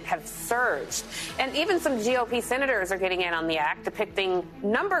enforcement have surged. And even some GOP senators are getting in on the act, depicting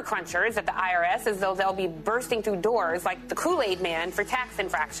number crunchers at the IRS as though they'll be bursting through doors like the Kool-Aid Man for tax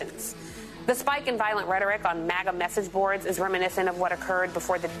infractions. The spike in violent rhetoric on MAGA message boards is reminiscent of what occurred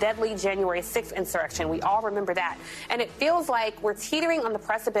before the deadly January 6th insurrection. We all remember that. And it feels like we're teetering on the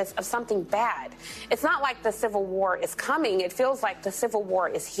precipice of something bad. It's not like the Civil War is coming. It feels like the Civil War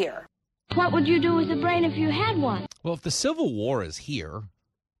is here. What would you do with a brain if you had one? Well, if the Civil War is here,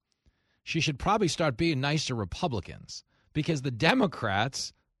 she should probably start being nice to Republicans, because the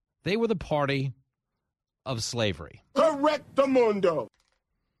Democrats, they were the party of slavery. Correctamundo.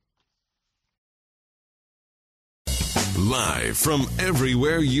 Live from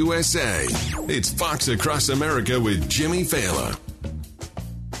everywhere USA, it's Fox Across America with Jimmy Fallon.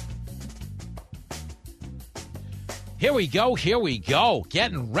 Here we go.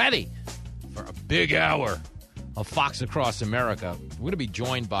 Getting ready for a big hour of Fox Across America. We're going to be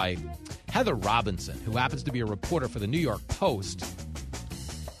joined by Heather Robinson, who happens to be a reporter for the New York Post,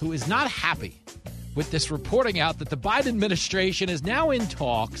 who is not happy with this reporting out that the Biden administration is now in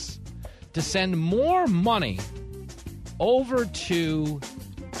talks to send more money over to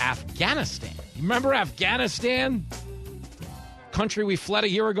Afghanistan. You remember Afghanistan? Country we fled a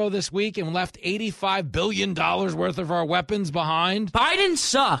year ago this week and left $85 billion worth of our weapons behind. Biden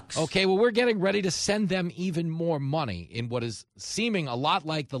sucks. Okay, well, we're getting ready to send them even more money in what is seeming a lot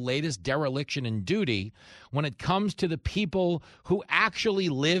like the latest dereliction in duty when it comes to the people who actually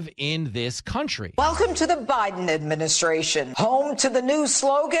live in this country. Welcome to the Biden administration. Home to the new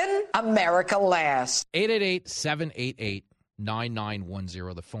slogan, America Last.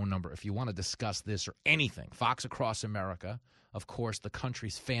 888-788-9910, the phone number if you want to discuss this or anything. Fox Across America. Of course, the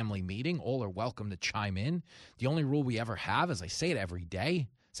country's family meeting. All are welcome to chime in. The only rule we ever have is I say it every day.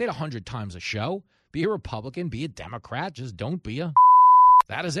 Say it 100 times a show. Be a Republican, be a Democrat. Just don't be a...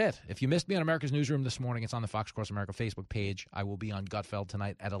 That is it. If you missed me on America's Newsroom this morning, it's on the Fox Across America Facebook page. I will be on Gutfeld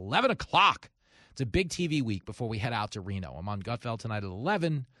tonight at 11 o'clock. It's a big TV week before we head out to Reno. I'm on Gutfeld tonight at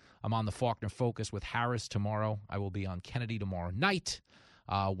 11. I'm on the Faulkner Focus with Harris tomorrow. I will be on Kennedy tomorrow night.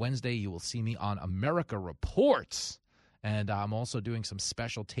 Wednesday, you will see me on America Reports. And I'm also doing some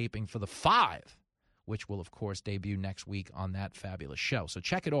special taping for The Five, which will, of course, debut next week on that fabulous show. So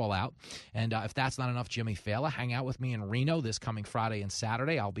check it all out. And if that's not enough, Jimmy Fallon, hang out with me in Reno this coming Friday and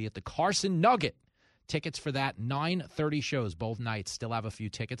Saturday. I'll be at the Carson Nugget. Tickets for that, 9:30 shows both nights. Still have a few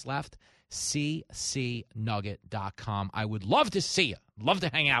tickets left. ccnugget.com. I would love to see you. Love to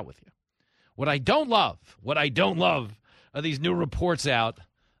hang out with you. What I don't love are these new reports out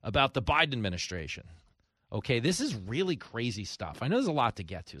about the Biden administration. Okay, this is really crazy stuff. I know there's a lot to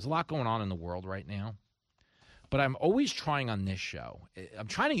get to. There's a lot going on in the world right now. But I'm always trying on this show, I'm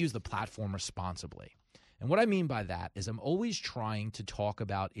trying to use the platform responsibly. And what I mean by that is I'm always trying to talk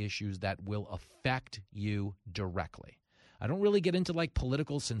about issues that will affect you directly. I don't really get into like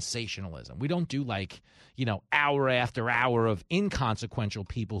political sensationalism. We don't do like, hour after hour of inconsequential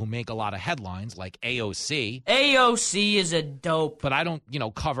people who make a lot of headlines like AOC. AOC is a dope. But I don't,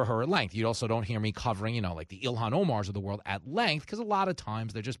 cover her at length. You also don't hear me covering, like the Ilhan Omars of the world at length because a lot of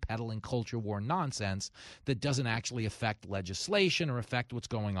times they're just peddling culture war nonsense that doesn't actually affect legislation or affect what's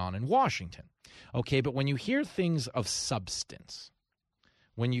going on in Washington. Okay, but when you hear things of substance,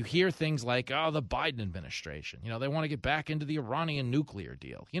 when you hear things like, the Biden administration, they want to get back into the Iranian nuclear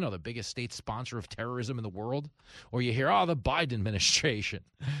deal, the biggest state sponsor of terrorism in the world, or you hear, the Biden administration,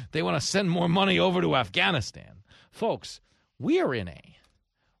 they want to send more money over to Afghanistan. Folks, we are in a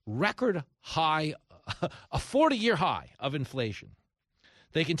record high, a 40-year high of inflation.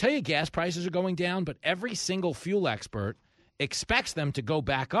 They can tell you gas prices are going down, but every single fuel expert expects them to go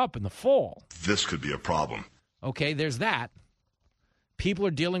back up in the fall. This could be a problem. Okay, there's that. People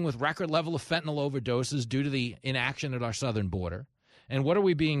are dealing with record level of fentanyl overdoses due to the inaction at our southern border. And what are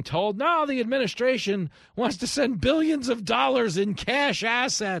we being told? No, the administration wants to send billions of dollars in cash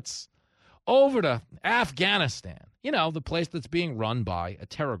assets over to Afghanistan. The place that's being run by a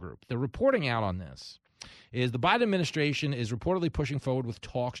terror group. The reporting out on this is the Biden administration is reportedly pushing forward with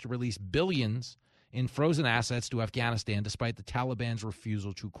talks to release billions in frozen assets to Afghanistan despite the Taliban's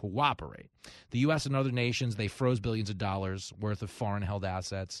refusal to cooperate. The U.S. and other nations, they froze billions of dollars worth of foreign-held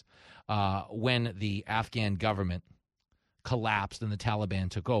assets when the Afghan government collapsed and the Taliban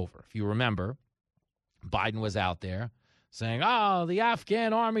took over. If you remember, Biden was out there saying, the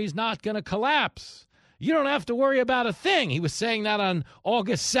Afghan army's not going to collapse. You don't have to worry about a thing. He was saying that on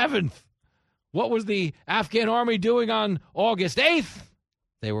August 7th. What was the Afghan army doing on August 8th?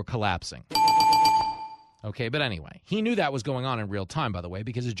 They were collapsing. Okay, but anyway, he knew that was going on in real time, by the way,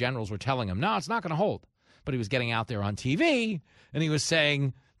 because his generals were telling him, no, it's not going to hold. But he was getting out there on TV, and he was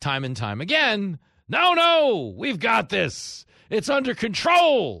saying time and time again, no, we've got this. It's under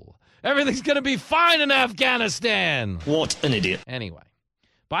control. Everything's going to be fine in Afghanistan. What an idiot. Anyway,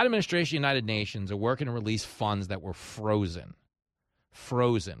 Biden administration, United Nations are working to release funds that were frozen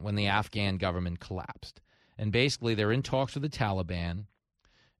when the Afghan government collapsed. And basically, they're in talks with the Taliban.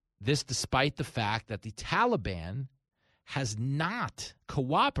 This despite the fact that the Taliban has not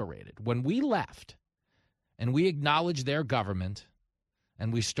cooperated. When we left and we acknowledged their government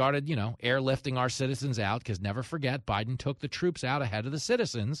and we started, airlifting our citizens out, because never forget, Biden took the troops out ahead of the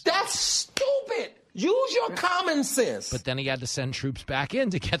citizens. That's stupid. Use your common sense. But then he had to send troops back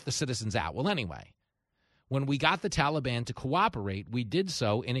in to get the citizens out. Well, anyway, when we got the Taliban to cooperate, we did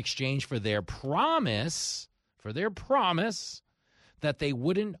so in exchange for their promise that they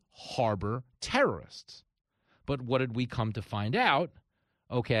wouldn't harbor terrorists. But what did we come to find out?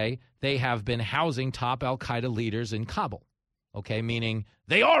 okay, they have been housing top al-Qaeda leaders in Kabul, okay, meaning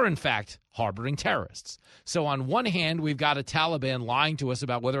they are, in fact, harboring terrorists. So on one hand, we've got a Taliban lying to us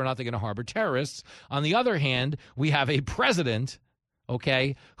about whether or not they're going to harbor terrorists. On the other hand, we have a president,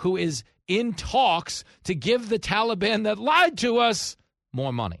 okay, who is in talks to give the Taliban that lied to us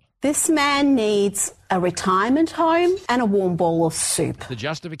more money. This man needs a retirement home and a warm bowl of soup. The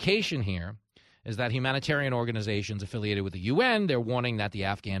justification here is that humanitarian organizations affiliated with the UN, they're warning that the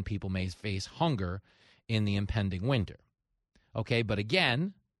Afghan people may face hunger in the impending winter. Okay, but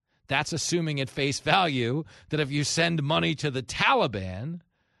again, that's assuming at face value that if you send money to the Taliban,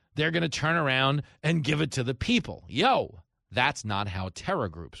 they're going to turn around and give it to the people. Yo, that's not how terror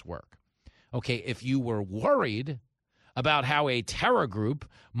groups work. Okay, if you were worried about how a terror group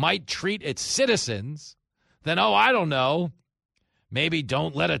might treat its citizens, then, I don't know, maybe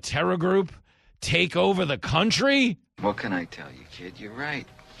don't let a terror group take over the country? What can I tell you, kid? You're right.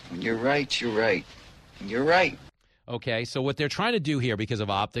 When you're right, you're right. And you're right. Okay, so what they're trying to do here because of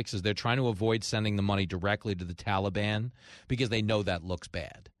optics is they're trying to avoid sending the money directly to the Taliban because they know that looks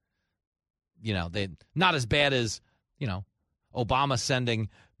bad. They not as bad as, Obama sending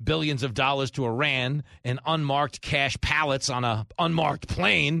billions of dollars to Iran in unmarked cash pallets on a unmarked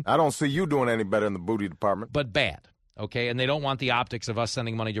plane. I don't see you doing any better in the booty department. But bad, okay? And they don't want the optics of us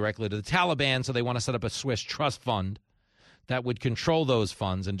sending money directly to the Taliban, so they want to set up a Swiss trust fund that would control those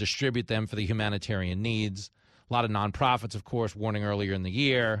funds and distribute them for the humanitarian needs. A lot of nonprofits, of course, warning earlier in the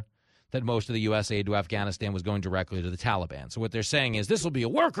year that most of the U.S. aid to Afghanistan was going directly to the Taliban. So what they're saying is this will be a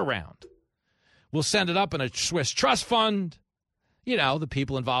workaround. We'll send it up in a Swiss trust fund. The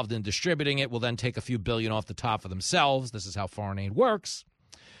people involved in distributing it will then take a few billion off the top for themselves. This is how foreign aid works.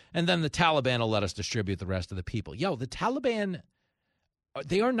 And then the Taliban will let us distribute the rest of the people. The Taliban,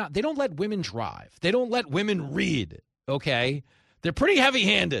 they don't let women drive. They don't let women read, okay? They're pretty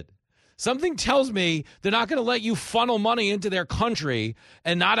heavy-handed. Something tells me they're not going to let you funnel money into their country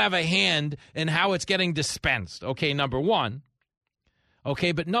and not have a hand in how it's getting dispensed, okay, number one.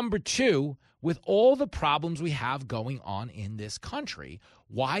 Okay, but number two, with all the problems we have going on in this country,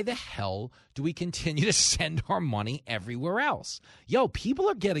 why the hell do we continue to send our money everywhere else? People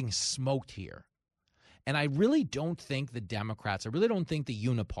are getting smoked here. And I really don't think the Democrats, I really don't think the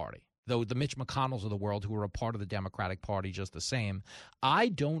Uniparty, though the Mitch McConnells of the world who are a part of the Democratic Party just the same, I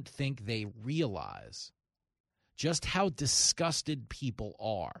don't think they realize just how disgusted people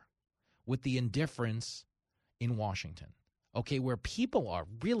are with the indifference in Washington. Okay, where people are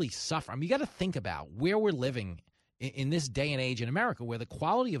really suffering. You got to think about where we're living in this day and age in America, where the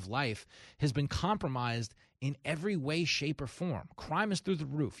quality of life has been compromised in every way, shape, or form. Crime is through the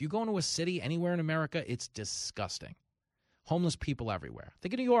roof. You go into a city anywhere in America, it's disgusting. Homeless people everywhere.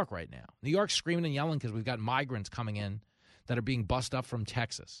 Think of New York right now. New York's screaming and yelling because we've got migrants coming in that are being bussed up from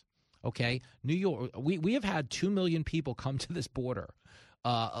Texas. Okay, New York, we have had 2 million people come to this border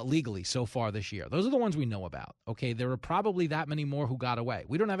illegally so far this year. Those are the ones we know about. Okay, there are probably that many more who got away.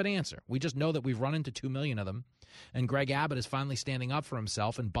 We don't have an answer. We just know that we've run into 2 million of them, and Greg Abbott is finally standing up for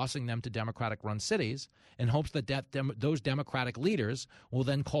himself and busing them to Democratic-run cities in hopes that those Democratic leaders will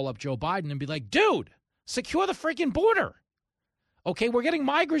then call up Joe Biden and be like, dude, secure the freaking border. Okay, we're getting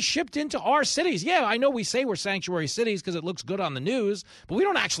migrants shipped into our cities. Yeah, I know we say we're sanctuary cities because it looks good on the news, but we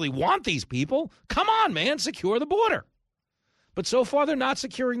don't actually want these people. Come on, man, secure the border. But so far, they're not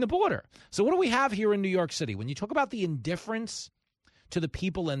securing the border. So what do we have here in New York City? When you talk about the indifference to the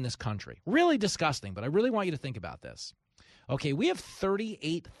people in this country, really disgusting, but I really want you to think about this. Okay, we have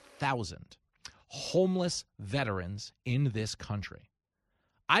 38,000 homeless veterans in this country.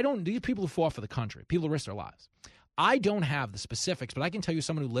 These people who fought for the country, people who risked their lives. I don't have the specifics, but I can tell you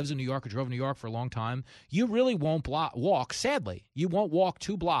someone who lives in New York or drove in New York for a long time, you really won't walk, sadly, you won't walk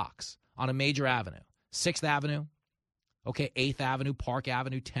 2 blocks on a major avenue, 6th Avenue, okay, 8th Avenue, Park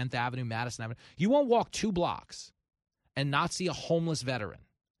Avenue, 10th Avenue, Madison Avenue. You won't walk 2 blocks and not see a homeless veteran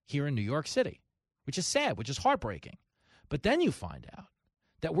here in New York City, which is sad, which is heartbreaking. But then you find out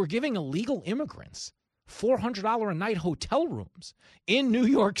that we're giving illegal immigrants $400 a night hotel rooms in New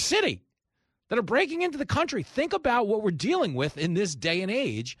York City that are breaking into the country. Think about what we're dealing with in this day and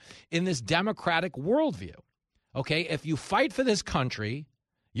age, in this democratic worldview. Okay, if you fight for this country,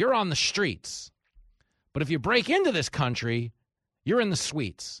 you're on the streets. But if you break into this country, you're in the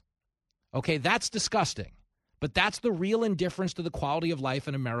suites. Okay, that's disgusting. But that's the real indifference to the quality of life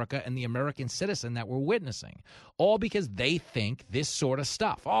in America and the American citizen that we're witnessing. All because they think this sort of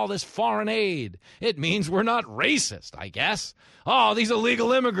stuff. Oh, this foreign aid. It means we're not racist, I guess. Oh, these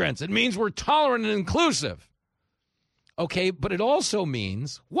illegal immigrants. It means we're tolerant and inclusive. Okay, but it also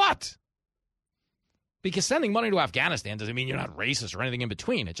means what? Because sending money to Afghanistan doesn't mean you're not racist or anything in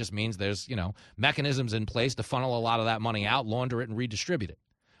between. It just means there's, mechanisms in place to funnel a lot of that money out, launder it, and redistribute it.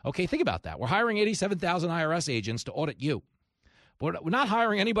 Okay, think about that. We're hiring 87,000 IRS agents to audit you. But we're not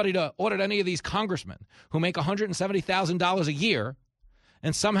hiring anybody to audit any of these congressmen who make $170,000 a year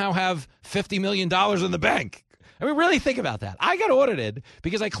and somehow have $50 million in the bank. I mean, really think about that. I got audited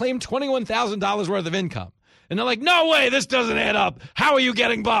because I claimed $21,000 worth of income. And they're like, no way, this doesn't add up. How are you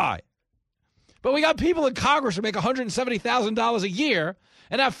getting by? But we got people in Congress who make $170,000 a year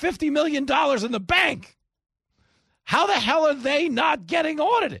and have $50 million in the bank. How the hell are they not getting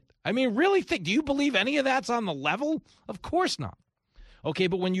audited? I mean, really think, do you believe any of that's on the level? Of course not. Okay,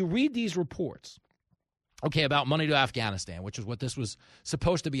 but when you read these reports, about money to Afghanistan, which is what this was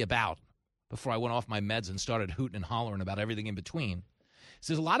supposed to be about before I went off my meds and started hooting and hollering about everything in between,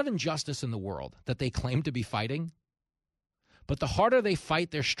 there's a lot of injustice in the world that they claim to be fighting. But the harder they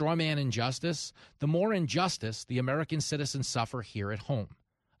fight their straw man injustice, the more injustice the American citizens suffer here at home.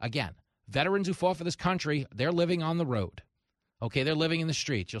 Again, veterans who fought for this country, they're living on the road. Okay, they're living in the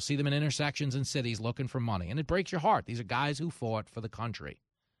streets. You'll see them in intersections and cities looking for money. And it breaks your heart. These are guys who fought for the country.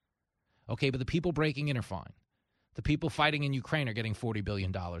 Okay, but the people breaking in are fine. The people fighting in Ukraine are getting $40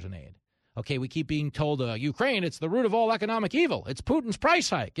 billion in aid. Okay, we keep being told, Ukraine, it's the root of all economic evil. It's Putin's price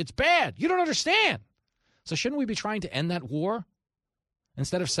hike. It's bad. You don't understand. So shouldn't we be trying to end that war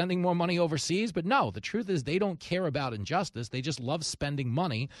instead of sending more money overseas? But no, the truth is they don't care about injustice. They just love spending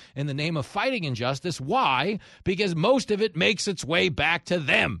money in the name of fighting injustice. Why? Because most of it makes its way back to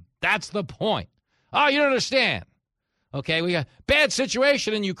them. That's the point. Oh, you don't understand. Okay, we got a bad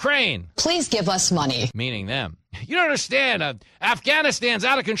situation in Ukraine. Please give us money. Meaning them. You don't understand. Afghanistan's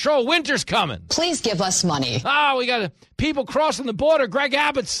out of control. Winter's coming. Please give us money. Oh, we got people crossing the border. Greg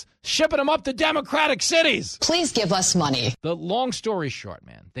Abbott's shipping them up to democratic cities. Please give us money. The long story short,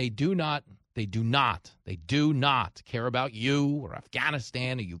 man, they do not care about you or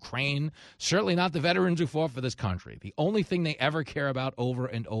Afghanistan or Ukraine. Certainly not the veterans who fought for this country. The only thing they ever care about over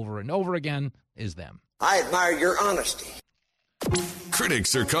and over and over again is them. I admire your honesty.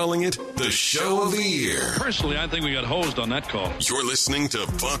 Critics are calling it the show of the year. Personally, I think we got hosed on that call. You're listening to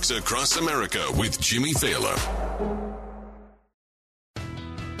Fox Across America with Jimmy Thaler.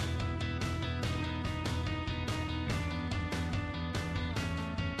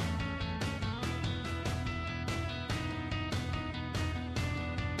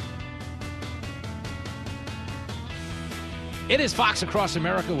 It is Fox Across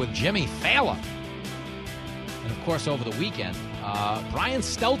America with Jimmy Thaler. And, of course, over the weekend, Brian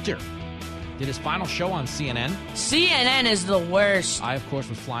Stelter did his final show on CNN. CNN is the worst. I, of course,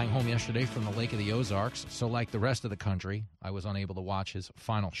 was flying home yesterday from the Lake of the Ozarks. So, like the rest of the country, I was unable to watch his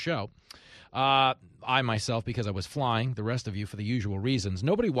final show. I, myself, because I was flying, the rest of you for the usual reasons.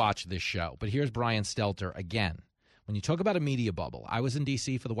 Nobody watched this show. But here's Brian Stelter again. When you talk about a media bubble, I was in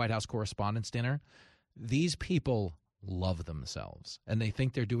D.C. for the White House Correspondents' Dinner. These people love themselves, and they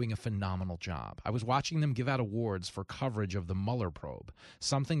think they're doing a phenomenal job. I was watching them give out awards for coverage of the Mueller probe,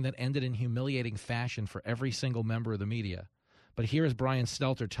 something that ended in humiliating fashion for every single member of the media. But here is Brian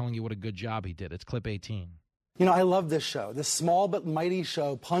Stelter telling you what a good job he did. It's clip 18. You know, I love this show. This small but mighty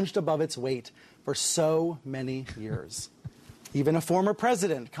show punched above its weight for so many years. Even a former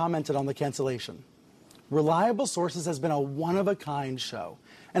president commented on the cancellation. Reliable Sources has been a one-of-a-kind show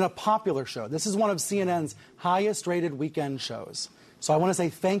and a popular show. This is one of CNN's highest-rated weekend shows. So I want to say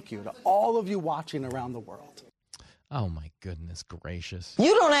thank you to all of you watching around the world. Oh, my goodness gracious.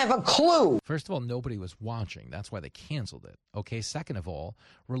 You don't have a clue. First of all, nobody was watching. That's why they canceled it. Okay, second of all,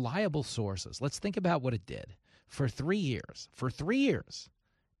 Reliable Sources. Let's think about what it did. For 3 years,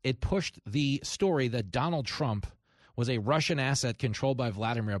 it pushed the story that Donald Trump was a Russian asset controlled by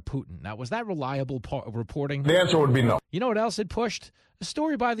Vladimir Putin. Now, was that reliable reporting? The answer would be no. You know what else it pushed? A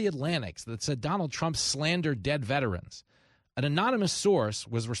story by the Atlantics that said Donald Trump slandered dead veterans. An anonymous source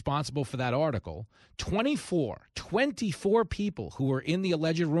was responsible for that article. 24 people who were in the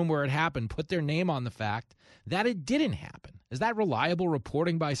alleged room where it happened put their name on the fact that it didn't happen. Is that reliable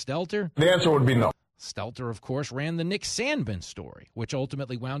reporting by Stelter? The answer would be no. Stelter, of course, ran the Nick Sandmann story, which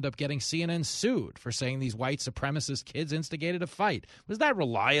ultimately wound up getting CNN sued for saying these white supremacist kids instigated a fight. Was that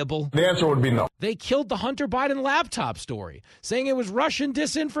reliable? The answer would be no. They killed the Hunter Biden laptop story, saying it was Russian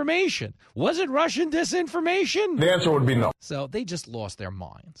disinformation. Was it Russian disinformation? The answer would be no. So they just lost their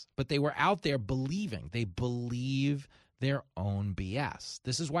minds. But they were out there believing. They believe their own BS.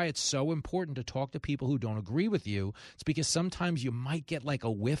 This is why it's so important to talk to people who don't agree with you. It's because sometimes you might get like a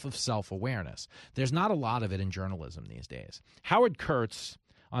whiff of self-awareness. There's not a lot of it in journalism these days. Howard Kurtz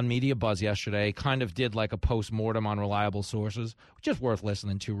on Media Buzz yesterday kind of did like a post-mortem on Reliable Sources, which is worth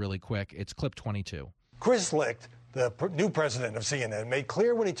listening to really quick. It's clip 22. Chris Licht, the new president of CNN, made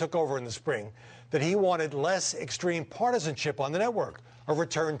clear when he took over in the spring that he wanted less extreme partisanship on the network, a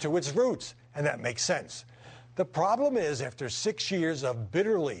return to its roots, and that makes sense. The problem is, after 6 years of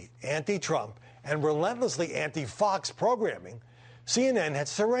bitterly anti-Trump and relentlessly anti-Fox programming, CNN had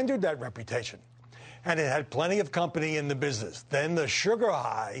surrendered that reputation. And it had plenty of company in the business. Then the sugar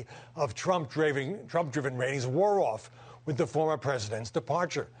high of Trump-driven ratings wore off with the former president's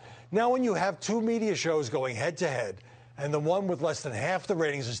departure. Now when you have two media shows going head-to-head and the one with less than half the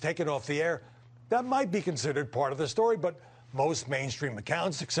ratings is taken off the air, that might be considered part of the story, but most mainstream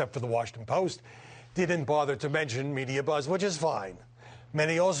accounts, except for the Washington Post, didn't bother to mention media buzz, which is fine.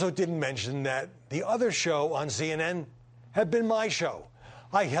 Many also didn't mention that the other show on CNN had been my show.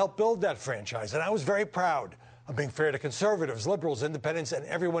 I helped build that franchise, and I was very proud of being fair to conservatives, liberals, independents, and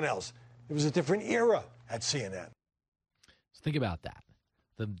everyone else. It was a different era at CNN. So think about that.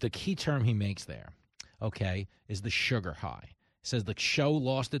 The key term he makes there, okay, is the sugar high. He says the show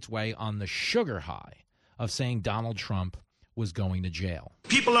lost its way on the sugar high of saying Donald Trump was going to jail.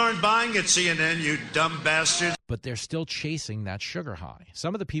 People aren't buying at CNN, you dumb bastards. But they're still chasing that sugar high.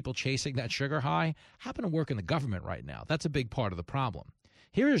 Some of the people chasing that sugar high happen to work in the government right now. That's a big part of the problem.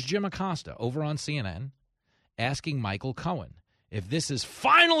 Here is Jim Acosta over on CNN asking Michael Cohen if this is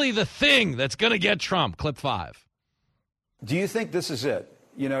finally the thing that's going to get Trump. Clip 5. Do you think this is it?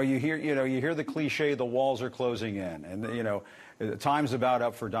 You hear the cliche, the walls are closing in, and the time's about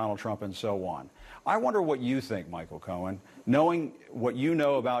up for Donald Trump and so on. I wonder what you think, Michael Cohen, knowing what you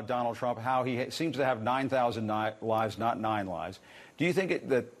know about Donald Trump, how he seems to have 9,000 lives, not 9 lives. Do you think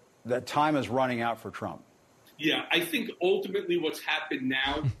that time is running out for Trump? Yeah, I think ultimately what's happened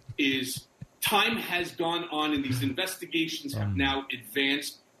now is time has gone on and these investigations have now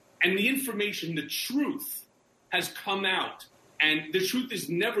advanced and the information, the truth, has come out. And the truth is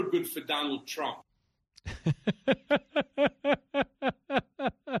never good for Donald Trump.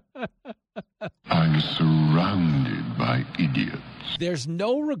 I'm surrounded by idiots. There's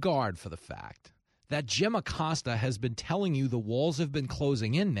no regard for the fact that Jim Acosta has been telling you the walls have been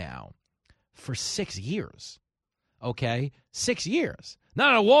closing in now for 6 years. Okay? 6 years.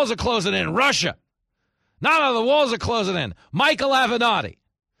 No, the walls are closing in. Russia. No, the walls are closing in. Michael Avenatti.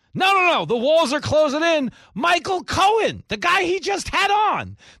 No, the walls are closing in. Michael Cohen, the guy he just had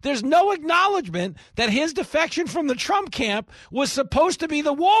on. There's no acknowledgement that his defection from the Trump camp was supposed to be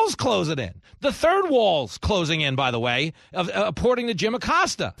the walls closing in. The third wall's closing in, by the way, according to Jim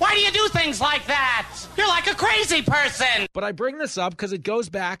Acosta. Why do you do things like that? You're like a crazy person. But I bring this up because it goes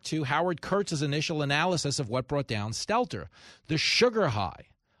back to Howard Kurtz's initial analysis of what brought down Stelter. The sugar high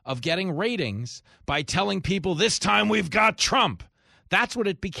of getting ratings by telling people this time we've got Trump. That's what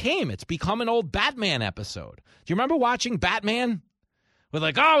it became. It's become an old Batman episode. Do you remember watching Batman? With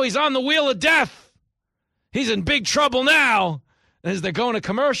like, oh, he's on the wheel of death. He's in big trouble now. As they're going to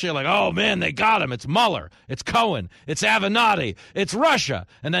commercial, you're like, oh, man, they got him. It's Mueller. It's Cohen. It's Avenatti. It's Russia.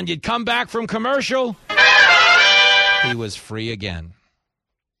 And then you'd come back from commercial. He was free again.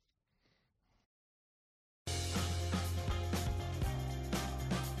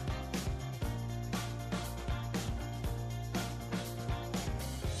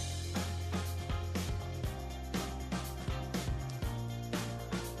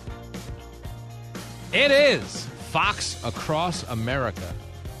 It is Fox Across America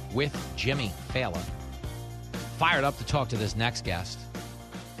with Jimmy Fallon. Fired up to talk to this next guest.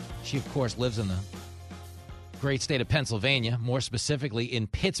 She, of course, lives in the great state of Pennsylvania, more specifically in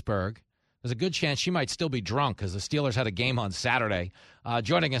Pittsburgh. There's a good chance she might still be drunk because the Steelers had a game on Saturday.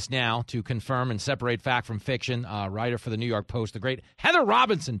 Joining us now to confirm and separate fact from fiction, writer for the New York Post, the great Heather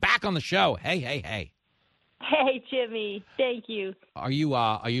Robinson, back on the show. Hey. Hey, Jimmy. Thank you. Are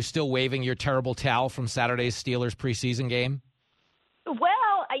you still waving your terrible towel from Saturday's Steelers preseason game? Well,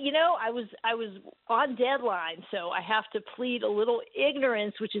 I was on deadline, so I have to plead a little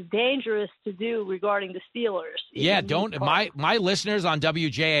ignorance, which is dangerous to do regarding the Steelers. Yeah, don't. My listeners on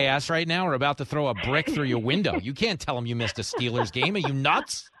WJAS right now are about to throw a brick through your window. You can't tell them you missed a Steelers game. Are you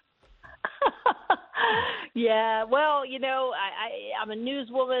nuts? Yeah, well, I'm a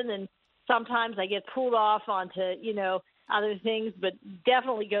newswoman, and sometimes I get pulled off onto, other things, but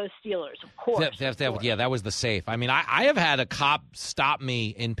definitely go Steelers, of course. Yeah, that was the safe. I mean, I have had a cop stop me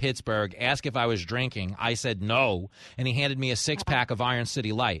in Pittsburgh, ask if I was drinking. I said no, and he handed me a 6-pack of Iron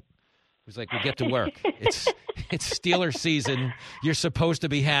City Light. He was like, we'll get to work. It's Steelers season. You're supposed to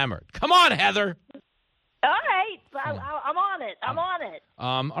be hammered. Come on, Heather. All right. I'm on it.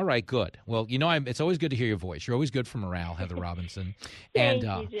 All right, good. Well, it's always good to hear your voice. You're always good for morale, Heather Robinson. Thank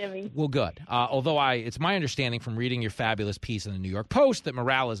you, Jimmy. Well, good. Although it's my understanding from reading your fabulous piece in the New York Post that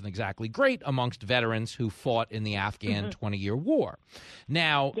morale isn't exactly great amongst veterans who fought in the Afghan 20-year war.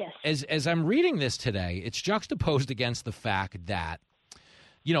 Now, as I'm reading this today, it's juxtaposed against the fact that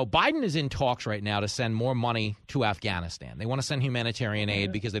Biden is in talks right now to send more money to Afghanistan. They want to send humanitarian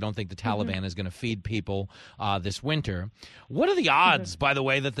aid because they don't think the Taliban is going to feed people this winter. What are the odds, by the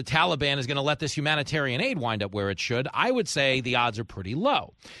way, that the Taliban is going to let this humanitarian aid wind up where it should? I would say the odds are pretty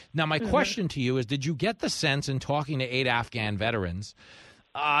low. Now, my question to you is, did you get the sense in talking to 8 Afghan veterans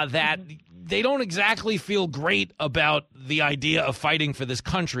that they don't exactly feel great about the idea of fighting for this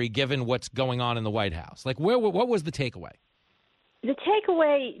country given what's going on in the White House? Like, what was the takeaway? The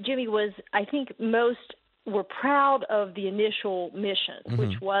takeaway, Jimmy, was I think most were proud of the initial mission,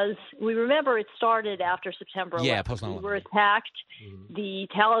 which was, we remember it started after September 11th. Yeah, post-9/11. We were attacked. The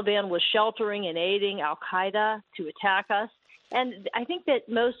Taliban was sheltering and aiding al-Qaeda to attack us. And I think that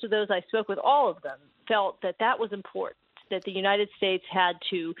most of those I spoke with, all of them, felt that that was important, that the United States had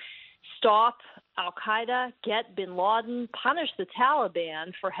to stop al-Qaeda, get bin Laden, punish the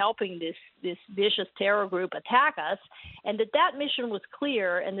Taliban for helping this vicious terror group attack us, and that mission was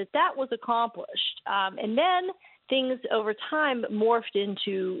clear and that was accomplished. And then things over time morphed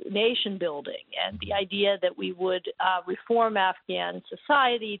into nation building and the idea that we would reform Afghan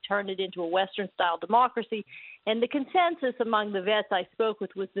society, turn it into a Western-style democracy. And the consensus among the vets I spoke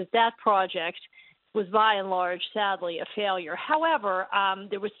with was that project was by and large, sadly, a failure. However,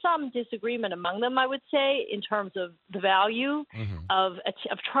 there was some disagreement among them, I would say, in terms of the value of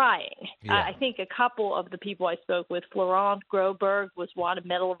trying. Yeah. I think a couple of the people I spoke with, Florent Groberg was one, a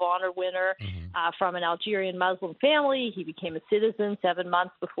Medal of Honor winner from an Algerian Muslim family. He became a citizen 7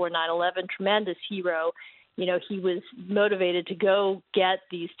 months before 9/11, tremendous hero. He was motivated to go get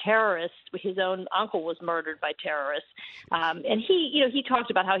these terrorists. His own uncle was murdered by terrorists. And he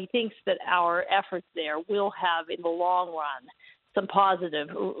talked about how he thinks that our efforts there will have, in the long run, some positive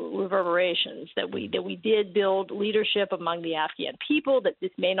reverberations, that we did build leadership among the Afghan people, that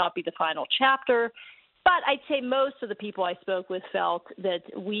this may not be the final chapter. But I'd say most of the people I spoke with felt that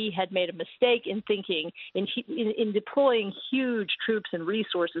we had made a mistake in thinking, in deploying huge troops and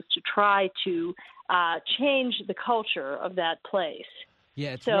resources to try to change the culture of that place.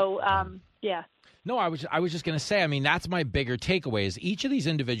 Yeah. Yeah. No, I was just going to say, that's my bigger takeaway is each of these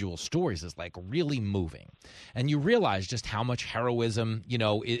individual stories is like really moving. And you realize just how much heroism,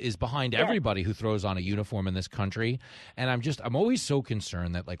 is behind everybody who throws on a uniform in this country. And I'm always so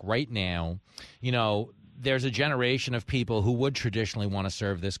concerned that like right now, there's a generation of people who would traditionally want to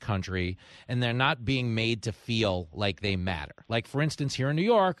serve this country, and they're not being made to feel like they matter. Like, for instance, here in New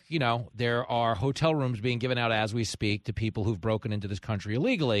York, there are hotel rooms being given out as we speak to people who've broken into this country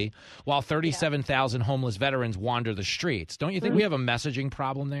illegally, while 37,000 homeless veterans wander the streets. Don't you think we have a messaging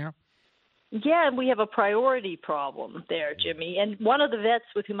problem there? Yeah, and we have a priority problem there, Jimmy. And one of the vets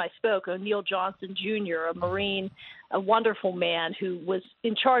with whom I spoke, O'Neill Johnson Jr., a Marine, a wonderful man who was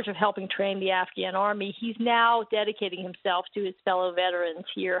in charge of helping train the Afghan army, he's now dedicating himself to his fellow veterans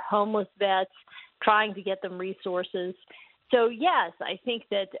here, homeless vets, trying to get them resources. So, yes, I think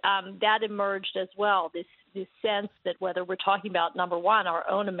that that emerged as well, this sense that whether we're talking about, number one, our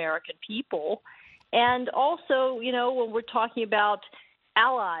own American people, and also, when we're talking about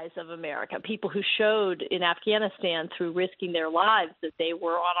allies of America, people who showed in Afghanistan through risking their lives that they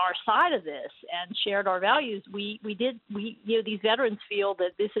were on our side of this and shared our values. These veterans feel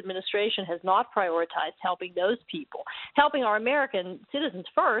that this administration has not prioritized helping those people, helping our American citizens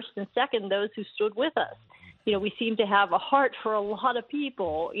first, and second, those who stood with us. We seem to have a heart for a lot of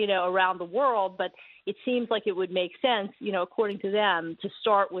people, around the world, but it seems like it would make sense, according to them, to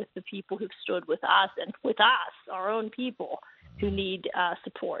start with the people who've stood with us and with us, our own people, who need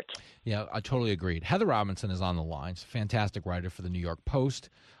support. Yeah, I totally agreed. Heather Robinson is on the line. She's a fantastic writer for the New York Post,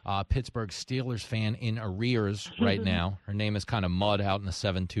 Pittsburgh Steelers fan in arrears right now. Her name is kind of mud out in the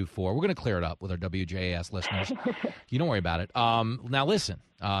 724. We're going to clear it up with our WJAS listeners. You don't worry about it. Now, listen,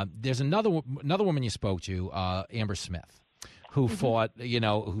 there's another woman you spoke to, Amber Smith, who fought,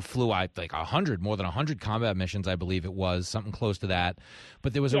 who flew like more than 100 combat missions, I believe it was, something close to that.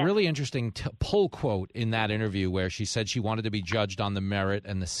 But there was a really interesting pull quote in that interview where she said she wanted to be judged on the merit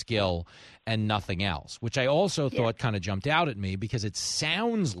and the skill and nothing else, which I also thought kind of jumped out at me because it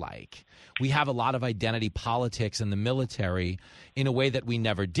sounds like we have a lot of identity politics in the military in a way that we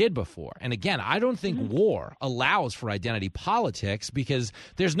never did before. And again, I don't think war allows for identity politics because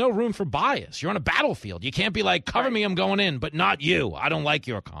there's no room for bias. You're on a battlefield. You can't be like, cover me, I'm going in, but not you. I don't like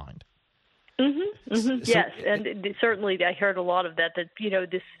your kind. Yes, and certainly I heard a lot of that,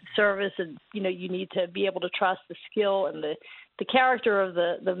 this service and, you need to be able to trust the skill and the character of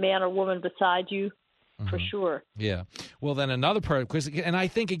the man or woman beside you, for sure. Yeah. Well, then another part, and I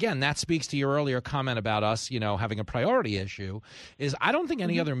think, again, that speaks to your earlier comment about us, having a priority issue, is I don't think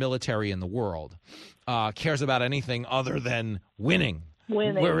any other military in the world cares about anything other than winning.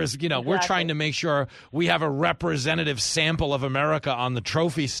 Whereas, we're trying to make sure we have a representative sample of America on the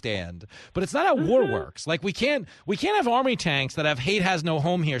trophy stand. But it's not how war works. Like, we can't have Army tanks that have "Hate has no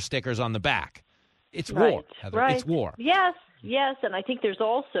home here" stickers on the back. It's war, Heather. Right. It's war. Yes, and I think there's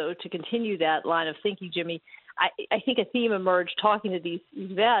also, to continue that line of thinking, Jimmy, I think a theme emerged talking to these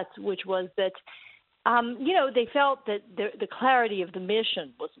vets, which was that they felt that the clarity of the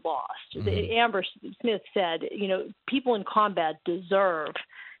mission was lost. Amber Smith said, people in combat deserve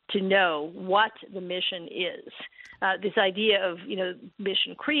to know what the mission is. This idea of,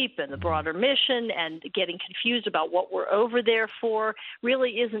 mission creep and the broader mission and getting confused about what we're over there for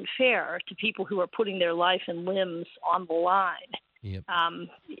really isn't fair to people who are putting their life and limbs on the line. Yep.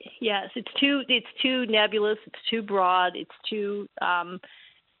 Yes, it's too nebulous, it's too broad, it's too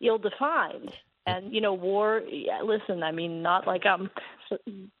ill-defined. And, war, listen, I mean, not like I'm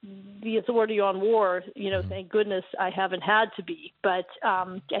the authority on war, thank goodness I haven't had to be. But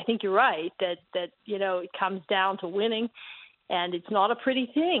I think you're right that it comes down to winning, and it's not a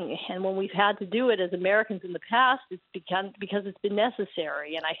pretty thing. And when we've had to do it as Americans in the past, it's because it's been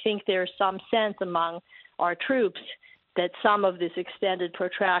necessary. And I think there's some sense among our troops that some of this extended,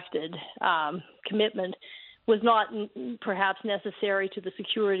 protracted commitment was not perhaps necessary to the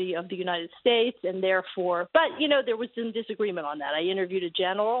security of the United States, and therefore, but there was some disagreement on that. I interviewed a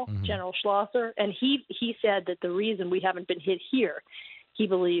general, General Schlosser, and he said that the reason we haven't been hit here, he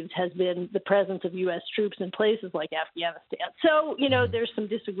believes, has been the presence of U.S. troops in places like Afghanistan. So, there's some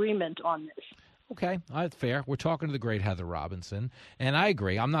disagreement on this. Okay, that's fair. We're talking to the great Heather Robinson, and I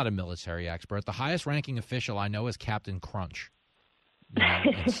agree. I'm not a military expert. The highest ranking official I know is Captain Crunch.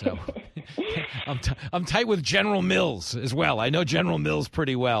 So I'm tight with General Mills as well. I know General Mills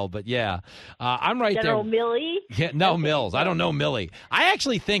pretty well, but yeah, I'm right General there. Milley? Yeah, no, Mills. I don't know Milley. I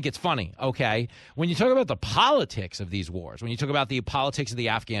actually think it's funny, okay, when you talk about the politics of these wars, when you talk about the politics of the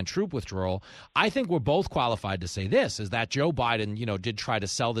Afghan troop withdrawal, I think we're both qualified to say this, is that Joe Biden, did try to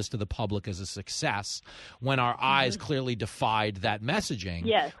sell this to the public as a success when our eyes clearly defied that messaging.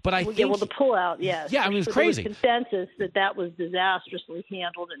 Yes. But I think... the pullout, yes. Yeah, I mean, it's crazy. There was consensus that was disastrous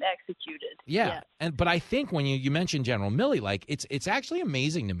handled and executed. Yeah. But I think when you mentioned General Milley, like it's actually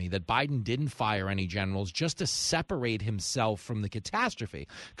amazing to me that Biden didn't fire any generals just to separate himself from the catastrophe.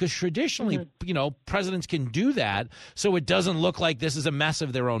 Because traditionally, presidents can do that so it doesn't look like this is a mess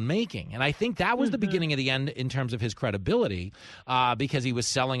of their own making. And I think that was the beginning of the end in terms of his credibility, because he was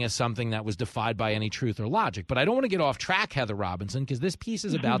selling us something that was defied by any truth or logic. But I don't want to get off track, Heather Robinson, because this piece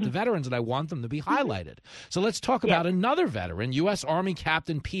is about the veterans and I want them to be highlighted. So let's talk about another veteran, U.S. Army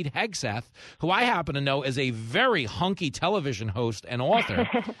Captain Pete Hegseth, who I happen to know as a very hunky television host and author.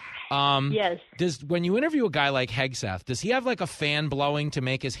 Yes. When you interview a guy like Hegseth, does he have like a fan blowing to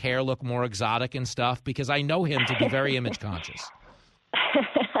make his hair look more exotic and stuff? Because I know him to be very image conscious.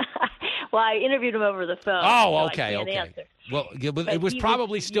 Well, I interviewed him over the phone. Oh, so okay. Answer. Well, it was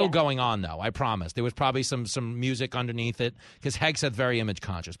probably still going on, though. I promise. There was probably some music underneath it, because Hegseth very image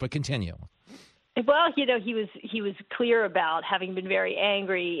conscious. But continue. Well, he was clear about having been very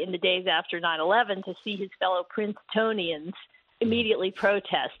angry in the days after 9/11 to see his fellow Princetonians immediately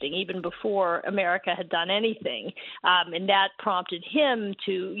protesting, even before America had done anything, and that prompted him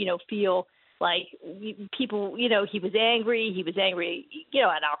to, feel like people, he was angry. He was angry,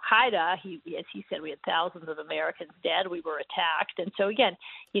 at Al-Qaeda. As he said, we had thousands of Americans dead. We were attacked. And so, again,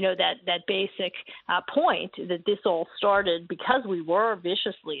 that basic point that this all started because we were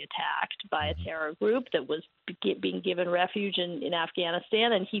viciously attacked by a terror group that was being given refuge in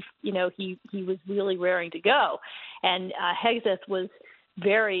Afghanistan. And he was really raring to go. And Hegseth was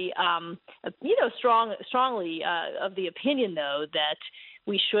very, strongly of the opinion, though, that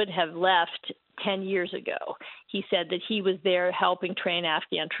we should have left 10 years ago. He said that he was there helping train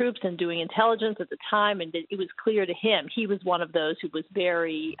Afghan troops and doing intelligence at the time, and that it was clear to him. He was one of those who was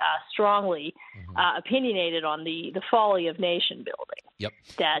very strongly opinionated on the folly of nation building. Yep.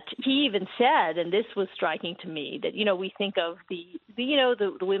 That he even said, and this was striking to me, that, we think of the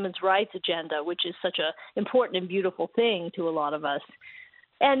women's rights agenda, which is such a important and beautiful thing to a lot of us.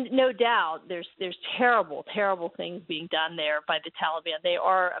 And no doubt there's terrible, terrible things being done there by the Taliban. They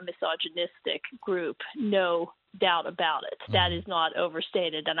are a misogynistic group, no doubt about it. That is not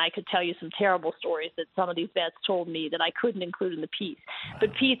overstated. And I could tell you some terrible stories that some of these vets told me that I couldn't include in the piece.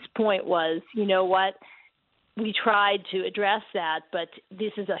 But Pete's point was, you know what? We tried to address that, but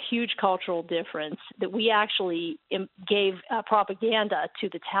this is a huge cultural difference that we actually gave propaganda to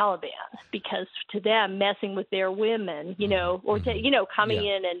the Taliban, because to them, messing with their women, coming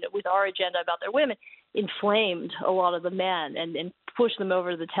in and with our agenda about their women, inflamed a lot of the men and pushed them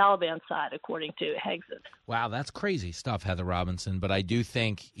over to the Taliban side, according to Hegsen. Wow, that's crazy stuff, Heather Robinson. But I do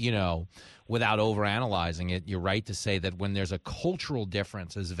think, without overanalyzing it, you're right to say that when there's a cultural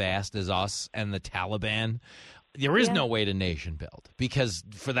difference as vast as us and the Taliban, there is no way to nation build, because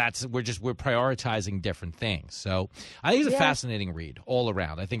for that we're prioritizing different things. So I think it's a fascinating read all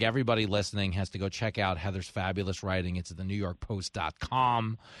around. I think everybody listening has to go check out Heather's fabulous writing. It's at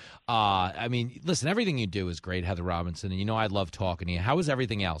thenewyorkpost.com. Listen, everything you do is great, Heather Robinson, and I love talking to you. How is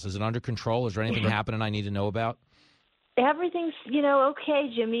everything else? Is it under control? Is there anything happening I need to know about? Everything's, okay,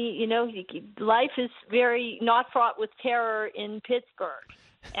 Jimmy. Life is very not fraught with terror in Pittsburgh.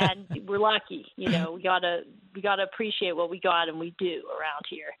 And we're lucky, we gotta appreciate what we got, and we do around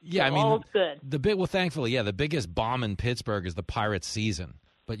here. Yeah, so all's good. Thankfully, the biggest bomb in Pittsburgh is the Pirates season,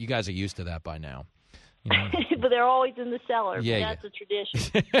 but you guys are used to that by now. But they're always in the cellar. Yeah, that's a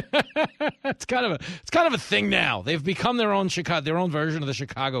tradition. It's kind of a thing now. They've become their own version of the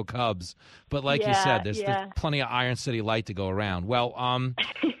Chicago Cubs. But like you said, there's plenty of Iron City Light to go around. Well,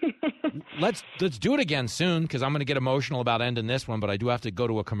 let's do it again soon, because I'm going to get emotional about ending this one, but I do have to go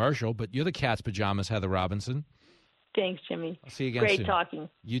to a commercial. But you're the cat's pajamas, Heather Robinson. Thanks, Jimmy. I'll see you again soon. Great talking.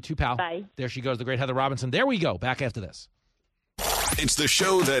 You too, pal. Bye. There she goes, the great Heather Robinson. There we go. Back after this. It's the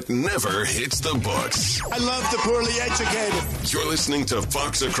show that never hits the books. I love the poorly educated. You're listening to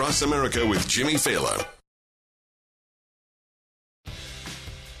Fox Across America with Jimmy Fallon.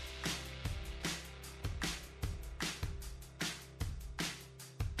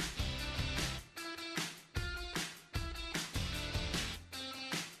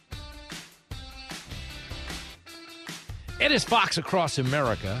 It is Fox Across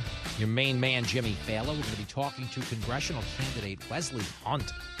America. Your main man, Jimmy Fallon. We're going to be talking to congressional candidate Wesley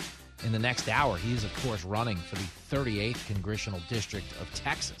Hunt in the next hour. He is, of course, running for the 38th Congressional District of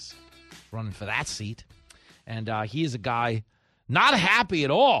Texas. Running for that seat. And he is a guy not happy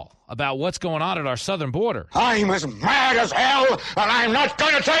at all about what's going on at our southern border. I'm as mad as hell, and I'm not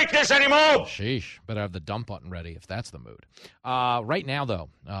going to take this anymore. Sheesh. Better have the dump button ready if that's the mood. Right now, though,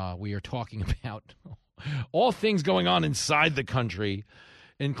 we are talking about all things going on inside the country,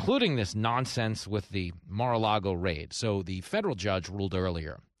 including this nonsense with the Mar-a-Lago raid. So the federal judge ruled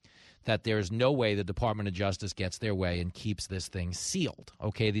earlier that there's no way the Department of Justice gets their way and keeps this thing sealed.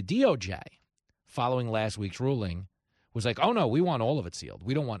 Okay, the DOJ, following last week's ruling, was like, oh, no, we want all of it sealed.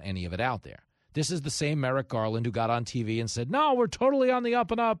 We don't want any of it out there. This is the same Merrick Garland who got on TV and said, no, we're totally on the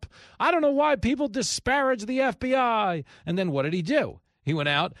up and up. I don't know why people disparage the FBI. And then what did he do? He went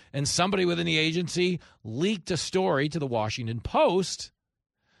out and somebody within the agency leaked a story to the Washington Post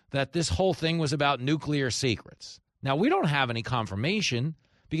that this whole thing was about nuclear secrets. Now, we don't have any confirmation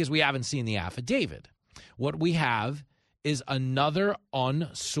because we haven't seen the affidavit. What we have is another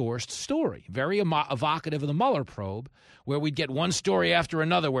unsourced story, very evocative of the Mueller probe, where we'd get one story after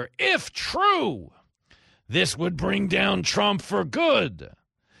another where, if true, this would bring down Trump for good.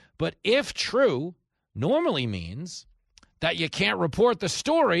 But if true normally means that you can't report the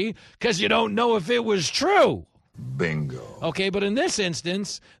story because you don't know if it was true. Bingo. Okay, but in this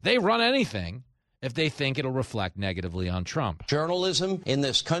instance, they run anything if they think it'll reflect negatively on Trump. Journalism in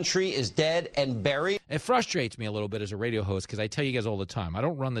this country is dead and buried. It frustrates me a little bit as a radio host because I tell you guys all the time, I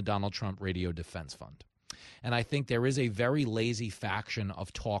don't run the Donald Trump Radio Defense Fund. And I think there is a very lazy faction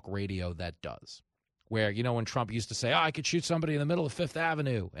of talk radio that does. Where, when Trump used to say, I could shoot somebody in the middle of Fifth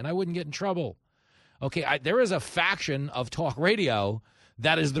Avenue and I wouldn't get in trouble. Okay, there is a faction of talk radio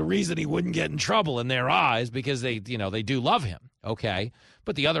that is the reason he wouldn't get in trouble in their eyes because they do love him, okay?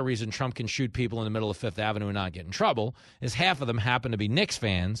 But the other reason Trump can shoot people in the middle of Fifth Avenue and not get in trouble is half of them happen to be Knicks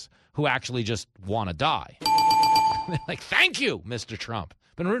fans who actually just want to die. They're like, thank you, Mr. Trump.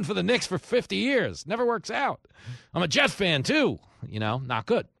 Been rooting for the Knicks for 50 years. Never works out. I'm a Jets fan, too. Not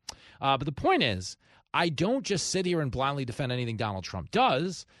good. But the point is, I don't just sit here and blindly defend anything Donald Trump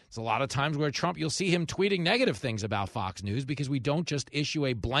does. It's a lot of times where Trump, you'll see him tweeting negative things about Fox News because we don't just issue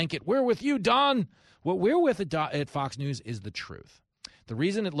a blanket, we're with you, Don. What we're with at Fox News is the truth. The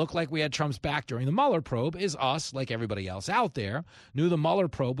reason it looked like we had Trump's back during the Mueller probe is us, like everybody else out there, knew the Mueller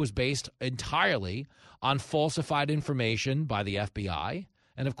probe was based entirely on falsified information by the FBI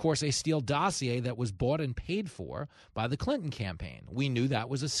And, of course, a Steele dossier that was bought and paid for by the Clinton campaign. We knew that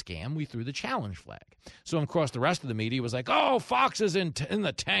was a scam. We threw the challenge flag. So, of course, the rest of the media was like, oh, Fox is in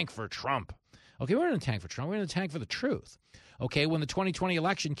the tank for Trump. Okay, we're in the tank for Trump. We're in the tank for the truth. Okay, when the 2020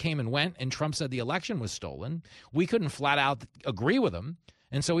 election came and went and Trump said the election was stolen, we couldn't flat out agree with him.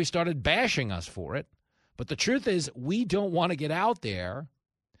 And so he started bashing us for it. But the truth is, we don't want to get out there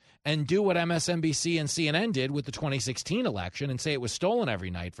and do what MSNBC and CNN did with the 2016 election and say it was stolen every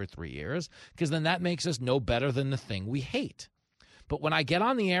night for 3 years, because then that makes us no better than the thing we hate. But when I get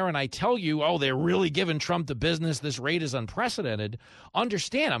on the air and I tell you, oh, they're really giving Trump the business, this rate is unprecedented,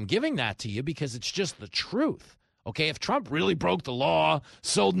 understand I'm giving that to you because it's just the truth. Okay, if Trump really broke the law,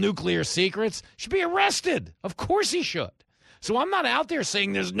 sold nuclear secrets, he should be arrested. Of course he should. So I'm not out there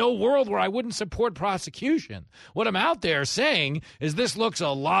saying there's no world where I wouldn't support prosecution. What I'm out there saying is this looks a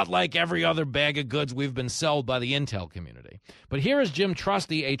lot like every other bag of goods we've been sold by the intel community. But here is Jim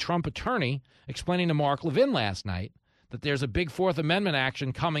Trusty, a Trump attorney, explaining to Mark Levin last night that there's a big Fourth Amendment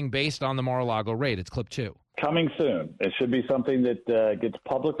action coming based on the Mar-a-Lago raid. It's clip 2. Coming soon. It should be something that gets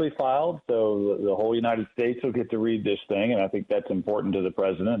publicly filed, so the whole United States will get to read this thing, and I think that's important to the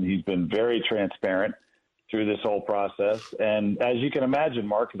president. He's been very transparent through this whole process. And as you can imagine,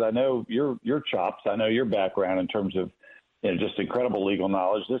 Mark, because I know your chops, I know your background in terms of just incredible legal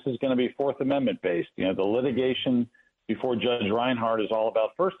knowledge, this is going to be Fourth Amendment based. The litigation before Judge Reinhardt is all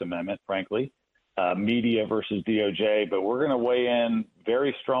about First Amendment, frankly, media versus DOJ. But we're going to weigh in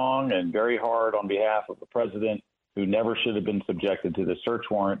very strong and very hard on behalf of the president who never should have been subjected to the search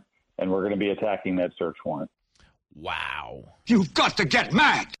warrant. And we're going to be attacking that search warrant. Wow. You've got to get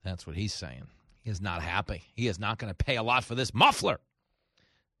mad. That's what he's saying. He is not happy. He is not going to pay a lot for this muffler,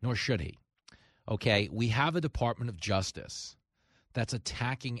 nor should he. Okay, we have a Department of Justice that's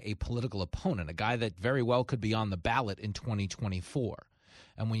attacking a political opponent, a guy that very well could be on the ballot in 2024.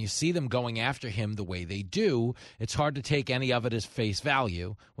 And when you see them going after him the way they do, it's hard to take any of it as face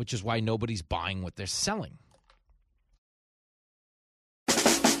value, which is why nobody's buying what they're selling.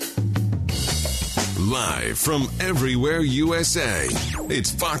 Live from everywhere USA,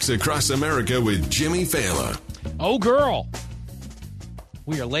 it's Fox Across America with Jimmy Fallon. Oh, girl.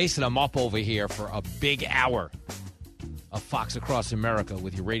 We are lacing them up over here for a big hour of Fox Across America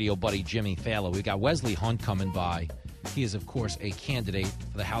with your radio buddy Jimmy Fallon. We got Wesley Hunt coming by. He is, of course, a candidate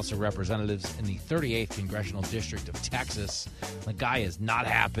for the House of Representatives in the 38th Congressional District of Texas. The guy is not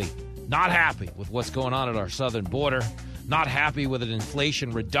happy with what's going on at our southern border, not happy with an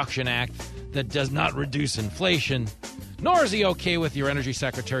Inflation Reduction Act that does not reduce inflation, nor is he okay with your Energy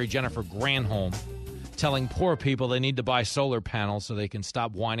Secretary Jennifer Granholm telling poor people they need to buy solar panels so they can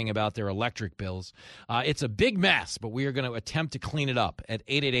stop whining about their electric bills. It's a big mess, but we are going to attempt to clean it up at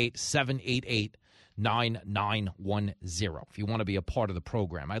 888-788-9910 if you want to be a part of the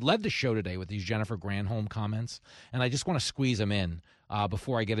program. I led the show today with these Jennifer Granholm comments, and I just want to squeeze them in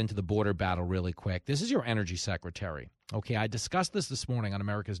before I get into the border battle really quick. This is your Energy Secretary. Okay, I discussed this morning on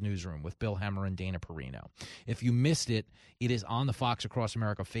America's Newsroom with Bill Hemmer and Dana Perino. If you missed it, it is on the Fox Across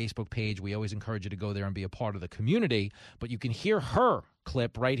America Facebook page. We always encourage you to go there and be a part of the community, but you can hear her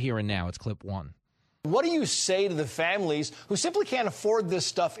clip right here and now. It's clip 1. What do you say to the families who simply can't afford this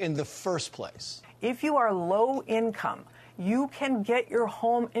stuff in the first place? If you are low income, you can get your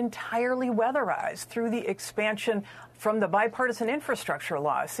home entirely weatherized through the expansion from the bipartisan infrastructure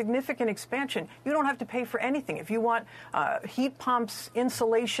law, significant expansion. You don't have to pay for anything. If you want heat pumps,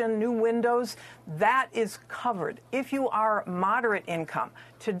 insulation, new windows, that is covered. If you are moderate income,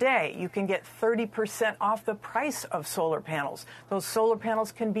 today you can get 30% off the price of solar panels. Those solar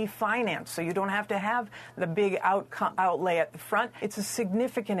panels can be financed, so you don't have to have the big outlay at the front. It's a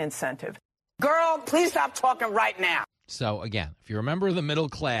significant incentive. Girl, please stop talking right now. So, again, if you're a member of the middle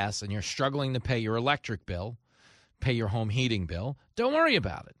class and you're struggling to pay your electric bill, pay your home heating bill, don't worry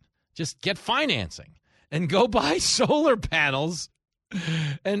about it. Just get financing and go buy solar panels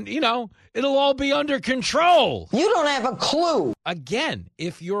and, it'll all be under control. You don't have a clue. Again,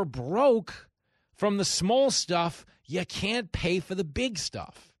 if you're broke from the small stuff, you can't pay for the big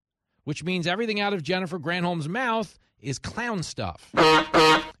stuff, which means everything out of Jennifer Granholm's mouth is clown stuff,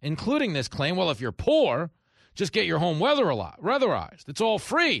 including this claim, well, if you're poor, just get your home weatherized. It's all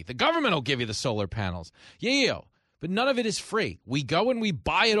free. The government will give you the solar panels. Yeah, but none of it is free. We go and we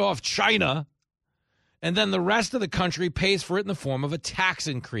buy it off China, and then the rest of the country pays for it in the form of a tax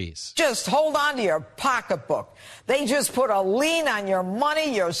increase. Just hold on to your pocketbook. They just put a lien on your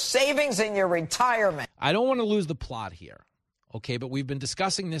money, your savings, and your retirement. I don't want to lose the plot here, okay, but we've been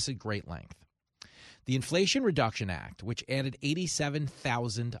discussing this at great length. The Inflation Reduction Act, which added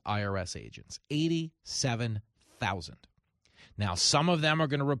 87,000 IRS agents, 87,000. Now, some of them are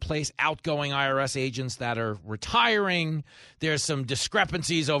going to replace outgoing IRS agents that are retiring. There's some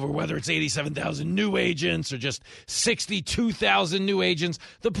discrepancies over whether it's 87,000 new agents or just 62,000 new agents.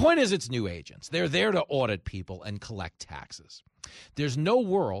 The point is it's new agents. They're there to audit people and collect taxes. There's no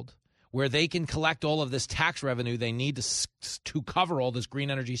world where they can collect all of this tax revenue they need to cover all this green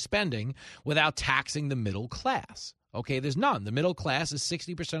energy spending without taxing the middle class. Okay, there's none. The middle class is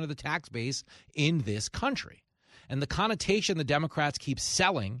 60% of the tax base in this country. And the connotation the Democrats keep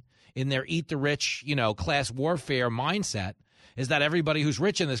selling in their eat the rich, class warfare mindset is that everybody who's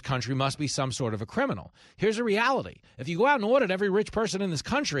rich in this country must be some sort of a criminal. Here's the reality. If you go out and audit every rich person in this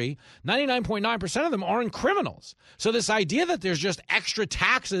country, 99.9% of them aren't criminals. So this idea that there's just extra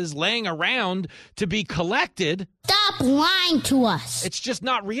taxes laying around to be collected. Stop lying to us. It's just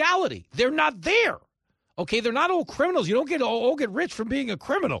not reality. They're not there. Okay, they're not all criminals. You don't all get rich from being a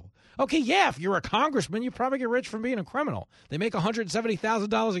criminal. Okay, yeah, if you're a congressman, you probably get rich from being a criminal. They make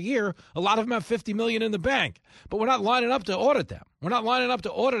 $170,000 a year. A lot of them have $50 million in the bank. But we're not lining up to audit them. We're not lining up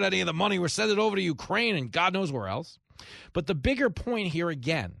to audit any of the money. We're sending it over to Ukraine and God knows where else. But the bigger point here,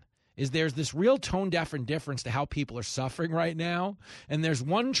 again, is there's this real tone-deaf indifference to how people are suffering right now, and there's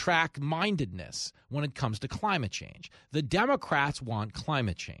one-track mindedness when it comes to climate change. The Democrats want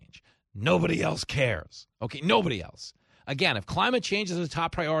climate change. Nobody else cares. Okay, nobody else. Again, if climate change is a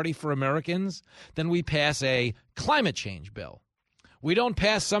top priority for Americans, then we pass a climate change bill. We don't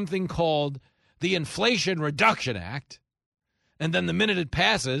pass something called the Inflation Reduction Act. And then the minute it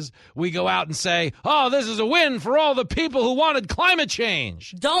passes, we go out and say, oh, this is a win for all the people who wanted climate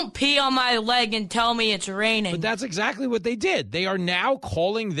change. Don't pee on my leg and tell me it's raining. But that's exactly what they did. They are now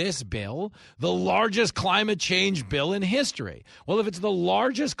calling this bill the largest climate change bill in history. Well, if it's the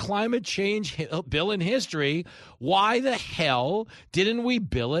largest climate change bill in history, why the hell didn't we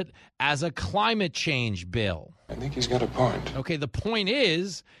bill it as a climate change bill? I think he's got a point. Okay, the point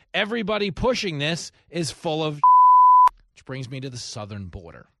is everybody pushing this is full of which brings me to the southern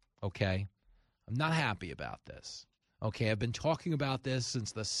border, okay? I'm not happy about this, okay? I've been talking about this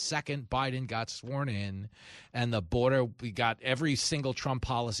since the second Biden got sworn in and the border, we got every single Trump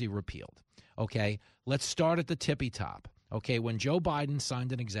policy repealed, okay? Let's start at the tippy top, okay? When Joe Biden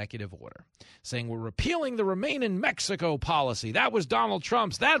signed an executive order saying we're repealing the Remain in Mexico policy, that was Donald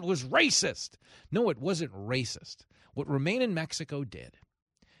Trump's, that was racist. No, it wasn't racist. What Remain in Mexico did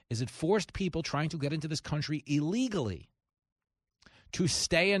is it forced people trying to get into this country illegally to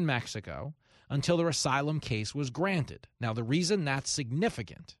stay in Mexico until their asylum case was granted. Now, the reason that's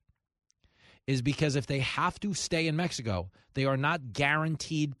significant is because if they have to stay in Mexico, they are not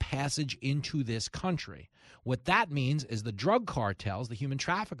guaranteed passage into this country. What that means is the drug cartels, the human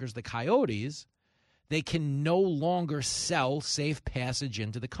traffickers, the coyotes, they can no longer sell safe passage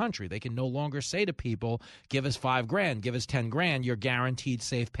into the country. They can no longer say to people, give us $5,000, give us $10,000, you're guaranteed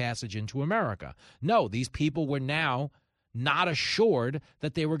safe passage into America. No, these people were now not assured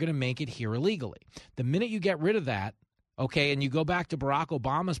that they were going to make it here illegally. The minute you get rid of that, okay, and you go back to Barack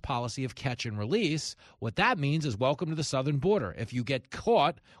Obama's policy of catch and release, what that means is welcome to the southern border. If you get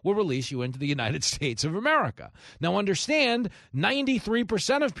caught, we'll release you into the United States of America. Now understand,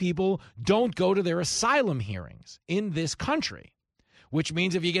 93% of people don't go to their asylum hearings in this country, which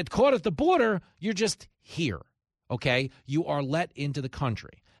means if you get caught at the border, you're just here, okay? You are let into the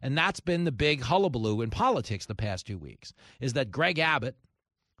country. And that's been the big hullabaloo in politics the past 2 weeks, is that Greg Abbott,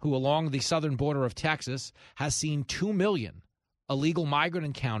 who along the southern border of Texas has seen 2 million illegal migrant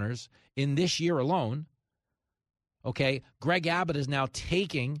encounters in this year alone, okay, Greg Abbott is now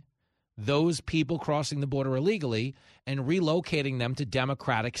taking those people crossing the border illegally and relocating them to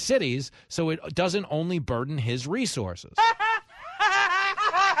Democratic cities so it doesn't only burden his resources.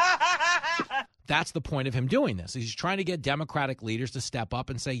 That's the point of him doing this. He's trying to get Democratic leaders to step up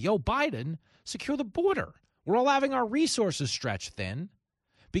and say, yo, Biden, secure the border. We're all having our resources stretched thin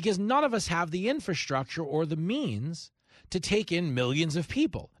because none of us have the infrastructure or the means to take in millions of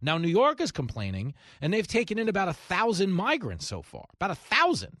people. Now, New York is complaining, and they've taken in about 1,000 migrants so far, about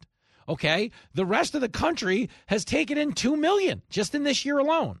 1,000. Okay? The rest of the country has taken in 2 million just in this year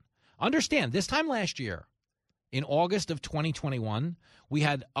alone. Understand, this time last year, in August of 2021, we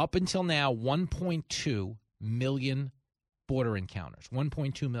had up until now 1.2 million border encounters,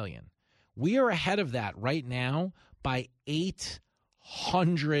 1.2 million. We are ahead of that right now by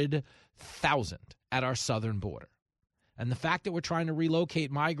 800,000 at our southern border. And the fact that we're trying to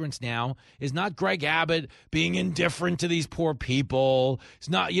relocate migrants now is not Greg Abbott being indifferent to these poor people. It's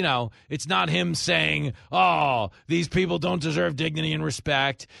not, it's not him saying, oh, these people don't deserve dignity and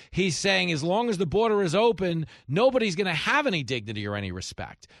respect. He's saying as long as the border is open, nobody's going to have any dignity or any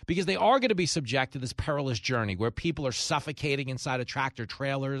respect, because they are going to be subject to this perilous journey where people are suffocating inside of tractor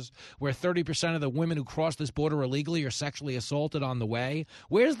trailers, where 30% of the women who cross this border illegally are sexually assaulted on the way.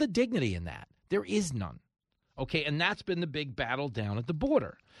 Where's the dignity in that? There is none. Okay, and that's been the big battle down at the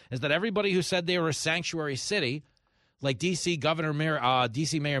border, is that everybody who said they were a sanctuary city, like D.C.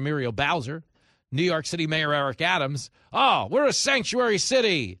 Mayor Muriel Bowser, New York City Mayor Eric Adams, oh, we're a sanctuary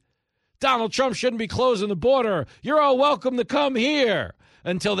city. Donald Trump shouldn't be closing the border. You're all welcome to come here.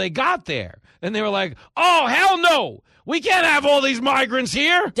 Until they got there, and they were like, oh, hell no. We can't have all these migrants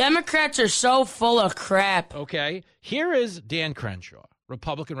here. Democrats are so full of crap. Okay, here is Dan Crenshaw,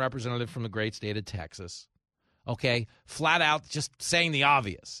 Republican representative from the great state of Texas. Okay, flat out just saying the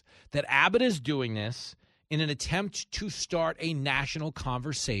obvious, that Abbott is doing this in an attempt to start a national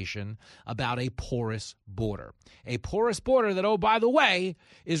conversation about a porous border. A porous border that, oh, by the way,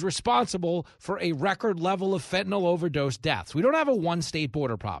 is responsible for a record level of fentanyl overdose deaths. We don't have a one-state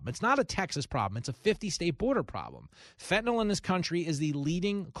border problem. It's not a Texas problem. It's a 50-state border problem. Fentanyl in this country is the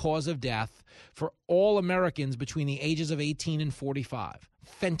leading cause of death for all Americans between the ages of 18 and 45.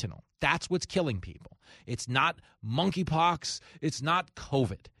 Fentanyl. That's what's killing people. It's not monkeypox. It's not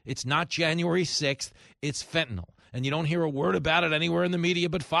COVID. It's not January 6th. It's fentanyl. And you don't hear a word about it anywhere in the media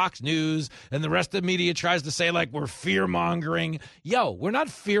but Fox News, and the rest of the media tries to say, like, we're fear-mongering. Yo, we're not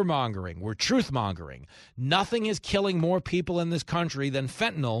fear-mongering. We're truth-mongering. Nothing is killing more people in this country than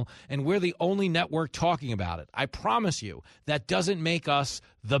fentanyl, and we're the only network talking about it. I promise you, that doesn't make us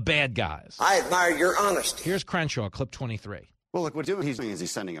the bad guys. I admire your honesty. Here's Crenshaw, clip 23. Well, look, what he's doing is he's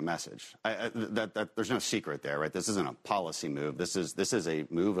sending a message. There's no secret there, right? This isn't a policy move. This is a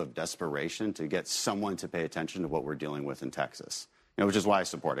move of desperation to get someone to pay attention to what we're dealing with in Texas, which is why I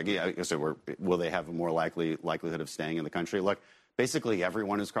support it. I said, will they have a more likelihood of staying in the country? Look, basically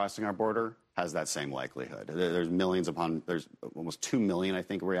everyone who's crossing our border has that same likelihood. There's there's almost 2 million, I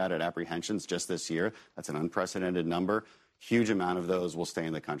think we're at apprehensions just this year. That's an unprecedented number. Huge amount of those will stay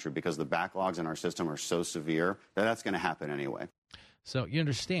in the country because the backlogs in our system are so severe that that's going to happen anyway. So you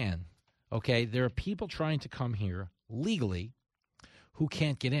understand, okay, there are people trying to come here legally who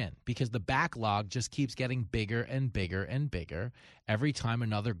can't get in because the backlog just keeps getting bigger and bigger and bigger every time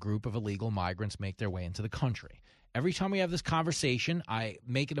another group of illegal migrants make their way into the country. Every time we have this conversation, I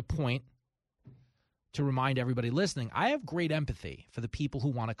make it a point to remind everybody listening, I have great empathy for the people who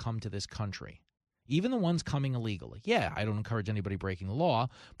want to come to this country. Even the ones coming illegally. Yeah, I don't encourage anybody breaking the law,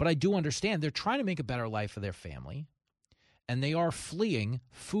 but I do understand they're trying to make a better life for their family, and they are fleeing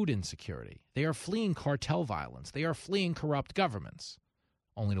food insecurity. They are fleeing cartel violence. They are fleeing corrupt governments,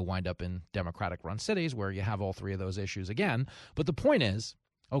 only to wind up in Democratic-run cities where you have all three of those issues again. But the point is,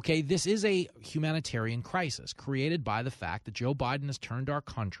 okay, this is a humanitarian crisis created by the fact that Joe Biden has turned our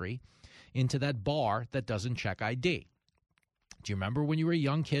country into that bar that doesn't check ID. Do you remember when you were a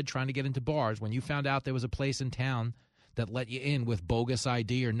young kid trying to get into bars, when you found out there was a place in town that let you in with bogus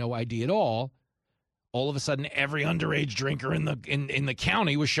ID or no ID at all of a sudden every underage drinker in the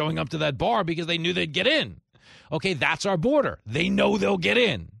county was showing up to that bar because they knew they'd get in. Okay, that's our border. They know they'll get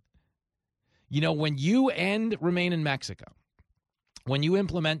in. When you end Remain in Mexico, when you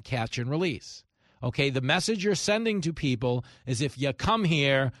implement catch and release, okay, the message you're sending to people is if you come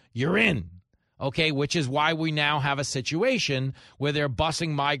here, you're in. Okay, which is why we now have a situation where they're busing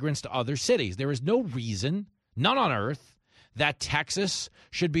migrants to other cities. There is no reason, none on earth, that Texas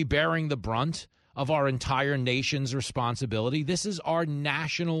should be bearing the brunt of our entire nation's responsibility. This is our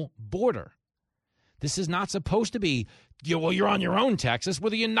national border. This is not supposed to be, you're on your own, Texas. We're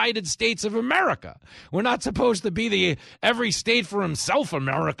the United States of America. We're not supposed to be the every state for himself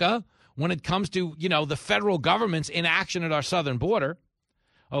America when it comes to, the federal government's inaction at our southern border.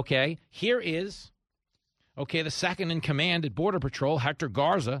 Okay, here is, the second in command at Border Patrol, Hector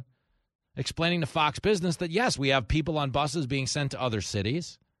Garza, explaining to Fox Business that, yes, we have people on buses being sent to other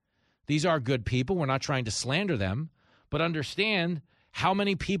cities. These are good people. We're not trying to slander them. But understand, how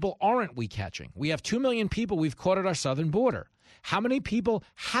many people aren't we catching? We have 2 million people we've caught at our southern border. How many people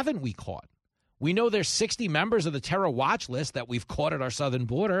haven't we caught? We know there's 60 members of the terror watch list that we've caught at our southern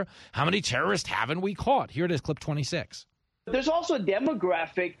border. How many terrorists haven't we caught? Here it is, clip 26. There's also a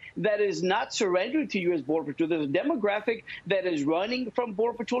demographic that is not surrendering to U.S. Border Patrol. There's a demographic that is running from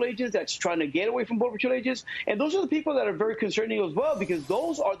Border Patrol agents, that's trying to get away from Border Patrol agents. And those are the people that are very concerning as well, because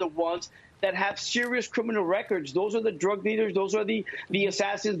those are the ones that have serious criminal records. Those are the drug dealers. Those are the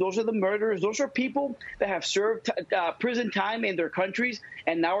assassins. Those are the murderers. Those are people that have served prison time in their countries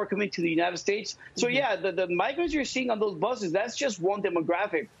and now are coming to the United States. So, yeah, the migrants you're seeing on those buses, that's just one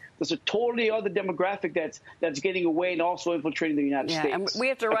demographic. There's a totally other demographic that's getting away and also infiltrating the United States. And we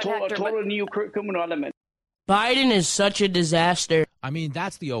have to run, a total new criminal element. Biden is such a disaster. I mean,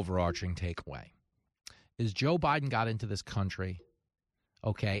 that's the overarching takeaway, is Joe Biden got into this country,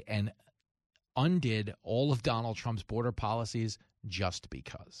 okay, and undid all of Donald Trump's border policies just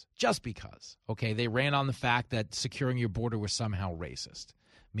because. Just because, okay? They ran on the fact that securing your border was somehow racist.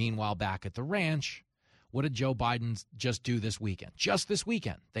 Meanwhile, back at the ranch, what did Joe Biden just do this weekend? Just this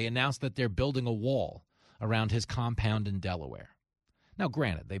weekend, they announced that they're building a wall around his compound in Delaware. Now,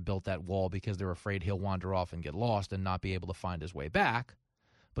 granted, they built that wall because they're afraid he'll wander off and get lost and not be able to find his way back.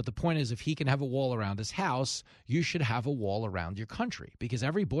 But the point is, if he can have a wall around his house, you should have a wall around your country, because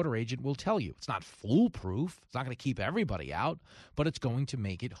every border agent will tell you it's not foolproof. It's not going to keep everybody out, but it's going to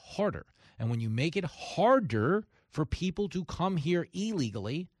make it harder. And when you make it harder for people to come here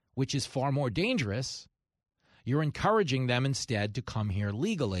illegally, which is far more dangerous, you're encouraging them instead to come here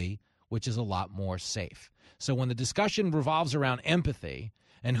legally, which is a lot more safe. So when the discussion revolves around empathy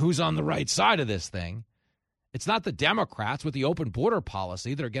and who's on the right side of this thing, it's not the Democrats with the open border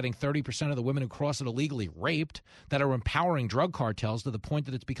policy that are getting 30% of the women who cross it illegally raped, that are empowering drug cartels to the point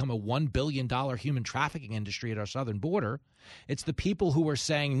that it's become a $1 billion human trafficking industry at our southern border. It's the people who are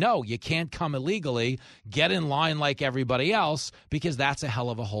saying, no, you can't come illegally, get in line like everybody else, because that's a hell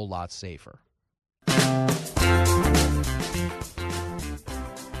of a whole lot safer.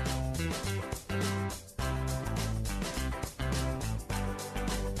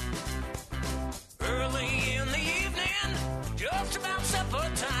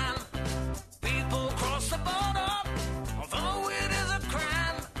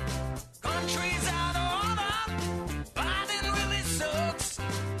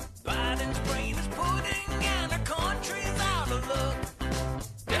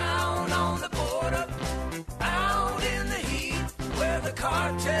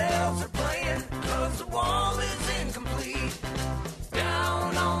 Cartels are playing, 'cause the wall is incomplete.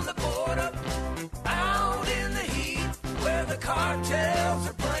 Down on the border, out in the heat, where the cartels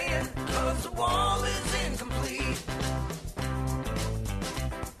are playing, 'cause the wall is incomplete.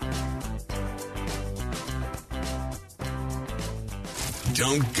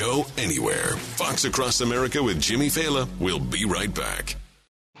 Don't go anywhere. Fox Across America with Jimmy Fallon. We'll be right back.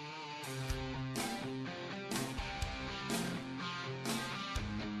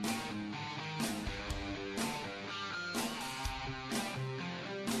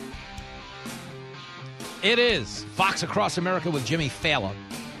 It is Fox Across America with Jimmy Fallon.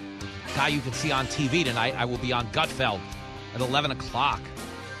 Guy you can see on TV tonight. I will be on Gutfeld at 11 o'clock.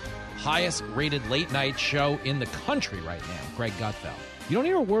 Highest rated late night show in the country right now, Greg Gutfeld. You don't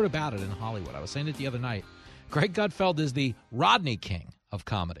hear a word about it in Hollywood. I was saying it the other night. Greg Gutfeld is the Rodney King of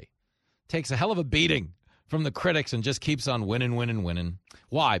comedy. Takes a hell of a beating from the critics and just keeps on winning.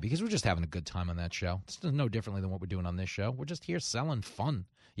 Why? Because we're just having a good time on that show. It's no differently than what we're doing on this show. We're just here selling fun.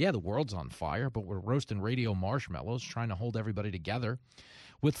 Yeah, the world's on fire, but we're roasting radio marshmallows, trying to hold everybody together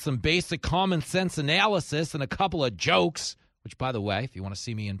with some basic common sense analysis and a couple of jokes, which, by the way, if you want to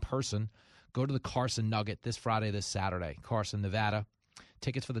see me in person, go to the Carson Nugget this Friday, this Saturday, Carson, Nevada.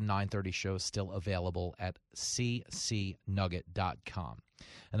 Tickets for the 9:30 show still available at ccnugget.com.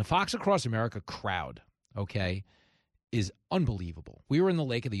 And the Fox Across America crowd, okay, is unbelievable. We were in the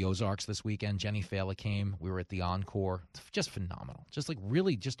Lake of the Ozarks this weekend. Jenny Fallon came. We were at the Encore. It's just phenomenal. Just like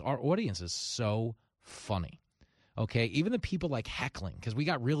really, just our audience is so funny. Okay, even the people like heckling, because we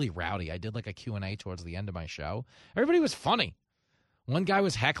got really rowdy. I did like a Q&A towards the end of my show. Everybody was funny. One guy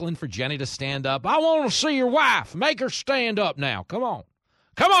was heckling for Jenny to stand up. I want to see your wife. Make her stand up now. Come on.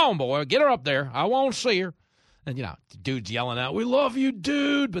 Come on, boy. Get her up there. I want to see her. And, you know, dudes yelling out, we love you,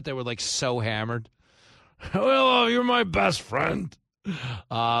 dude. But they were like so hammered. Well, you're my best friend.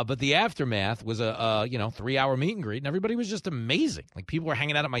 But the aftermath was a 3-hour meet and greet, and everybody was just amazing. Like, people were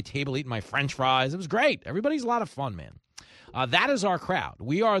hanging out at my table eating my French fries. It was great. Everybody's a lot of fun, man. That is our crowd.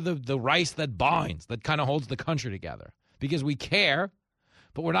 We are the rice that binds, that kind of holds the country together, because we care,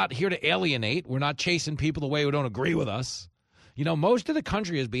 but we're not here to alienate. We're not chasing people away who don't agree with us. You know, most of the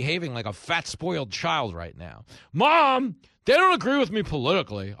country is behaving like a fat, spoiled child right now. Mom, they don't agree with me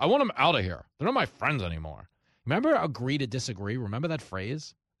politically. I want them out of here. They're not my friends anymore. Remember agree to disagree? Remember that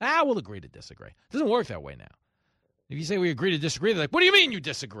phrase? We'll agree to disagree. It doesn't work that way now. If you say we agree to disagree, they're like, what do you mean you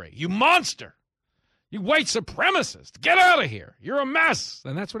disagree? You monster. You white supremacist. Get out of here. You're a mess.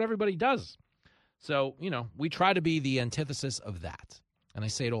 And that's what everybody does. So, we try to be the antithesis of that. And I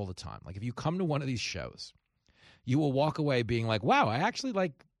say it all the time. Like, if you come to one of these shows, you will walk away being like, wow,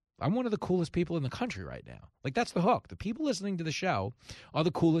 I'm one of the coolest people in the country right now. Like, that's the hook. The people listening to the show are the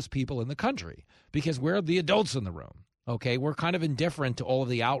coolest people in the country because we're the adults in the room. Okay, we're kind of indifferent to all of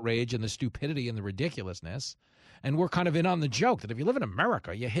the outrage and the stupidity and the ridiculousness. And we're kind of in on the joke that if you live in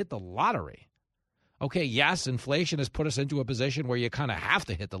America, you hit the lottery. Okay, yes, inflation has put us into a position where you kind of have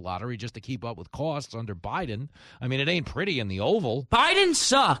to hit the lottery just to keep up with costs under Biden. I mean, it ain't pretty in the Oval. Biden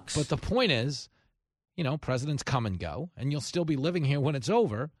sucks. But the point is, presidents come and go, and you'll still be living here when it's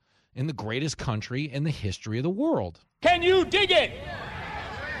over in the greatest country in the history of the world. Can you dig it?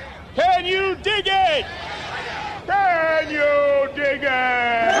 Can you dig it? Can you dig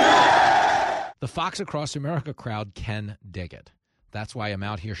it? The Fox Across America crowd can dig it. That's why I'm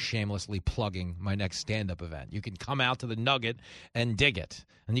out here shamelessly plugging my next stand-up event. You can come out to the Nugget and dig it.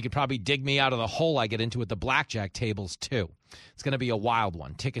 And you can probably dig me out of the hole I get into at the blackjack tables, too. It's going to be a wild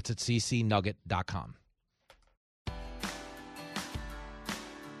one. Tickets at ccnugget.com.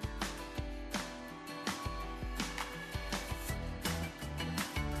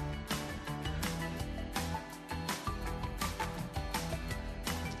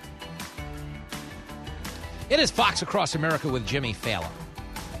 It is Fox Across America with Jimmy Fallon.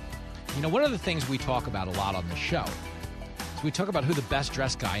 One of the things we talk about a lot on the show is we talk about who the best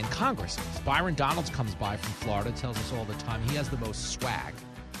dressed guy in Congress is. Byron Donalds comes by from Florida, tells us all the time he has the most swag.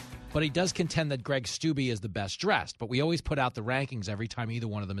 But he does contend that Greg Steube is the best dressed. But we always put out the rankings every time either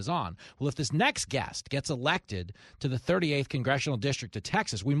one of them is on. Well, if this next guest gets elected to the 38th Congressional District of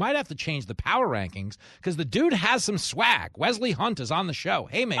Texas, we might have to change the power rankings because the dude has some swag. Wesley Hunt is on the show.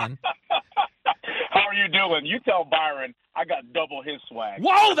 Hey, man. How are you doing? You tell Byron I got double his swag.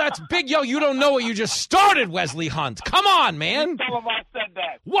 Whoa, that's big. Yo, you don't know what you just started, Wesley Hunt. Come on, man. Tell him I said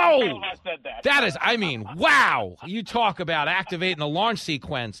that. Whoa. Tell him I said that. That is, wow. You talk about activating the launch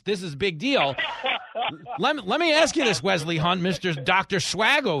sequence. This is a big deal. Let me ask you this, Wesley Hunt, Mr. Dr.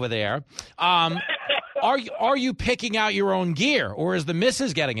 Swag over there. Are you picking out your own gear, or is the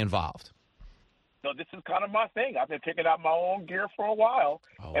missus getting involved? So this is kind of my thing. I've been picking out my own gear for a while.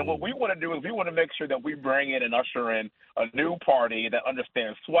 Oh. And what we want to do is we want to make sure that we bring in and usher in a new party that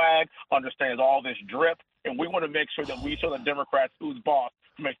understands swag, understands all this drip, and we want to make sure that we show the Democrats who's boss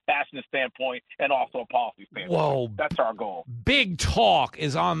from a fashion standpoint and also a policy standpoint. Whoa. That's our goal. Big talk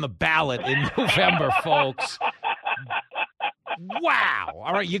is on the ballot in November, folks. Wow.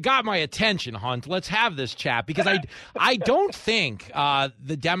 All right, you got my attention, Hunt. Let's have this chat because I don't think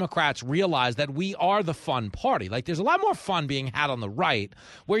the Democrats realize that we are the fun party. Like, there's a lot more fun being had on the right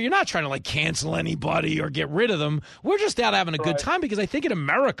where you're not trying to, cancel anybody or get rid of them. We're just out having a good time because I think in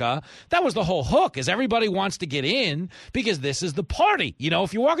America, that was the whole hook is everybody wants to get in because this is the party.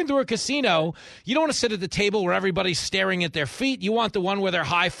 If you're walking through a casino, you don't want to sit at the table where everybody's staring at their feet. You want the one where they're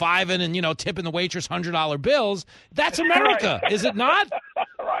high-fiving and, tipping the waitress $100 bills. That's America. Right. Is it not?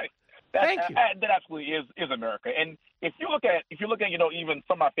 Right. Thank you. That absolutely is America. And if you look at even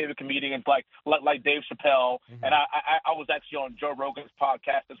some of my favorite comedians like Dave Chappelle, and I was actually on Joe Rogan's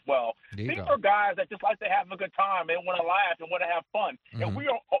podcast as well. These are guys that just like to have a good time and want to laugh and want to have fun. And we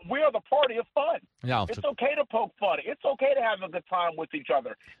are the party of fun. Yeah, it's okay to poke fun. It's okay to have a good time with each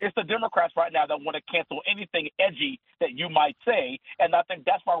other. It's the Democrats right now that want to cancel anything edgy that you might say, and I think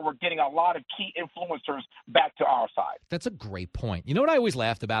that's why we're getting a lot of key influencers back to our side. That's a great point. You know what I always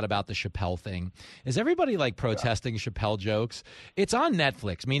laughed about the Chappelle thing is everybody protesting Chappelle jokes. It's on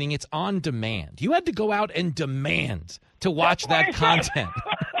Netflix, meaning it's on demand. You had to go out and demand to watch that content.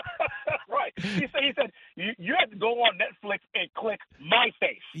 Right. He said you had to go on Netflix and click my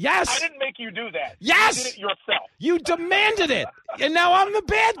face. Yes. I didn't make you do that. Yes. You did it yourself. You demanded it. And now I'm the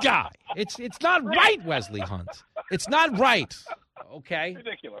bad guy. It's not right, Wesley Hunt. It's not right. Okay?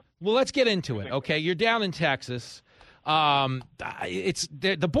 Ridiculous. Well, let's get into it. Okay, you're down in Texas.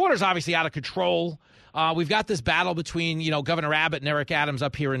 The border's obviously out of control. We've got this battle between, Governor Abbott and Eric Adams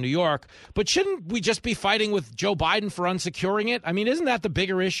up here in New York. But shouldn't we just be fighting with Joe Biden for unsecuring it? I mean, isn't that the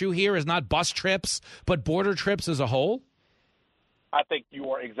bigger issue here is not bus trips, but border trips as a whole? I think you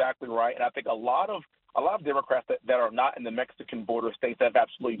are exactly right. And I think a lot of Democrats that are not in the Mexican border states have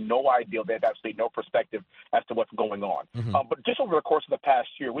absolutely no idea. They have absolutely no perspective as to what's going on. Mm-hmm. But just over the course of the past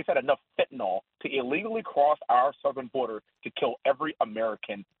year, we've had enough fentanyl to illegally cross our southern border to kill every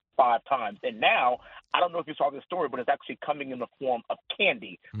American 5 times. And now, I don't know if you saw this story, but it's actually coming in the form of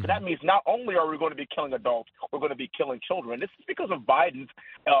candy. So that means not only are we going to be killing adults, we're going to be killing children. This is because of Biden's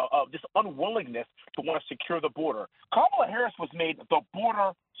just unwillingness to want to secure the border. Kamala Harris was made the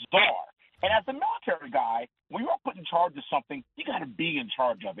border czar. And as a military guy, when you're put in charge of something, you got to be in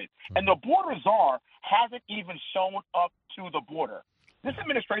charge of it. And the border czar hasn't even shown up to the border. This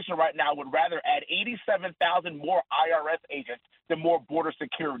administration right now would rather add 87,000 more IRS agents than more border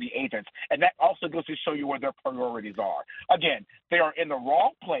security agents. And that also goes to show you where their priorities are. Again, they are in the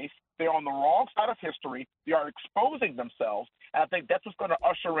wrong place. They're on the wrong side of history. They are exposing themselves. And I think that's what's going to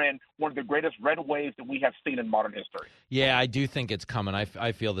usher in one of the greatest red waves that we have seen in modern history. Yeah, I do think it's coming.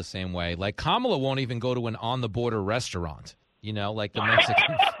 I feel the same way. Like, Kamala won't even go to an on-the-border restaurant, like the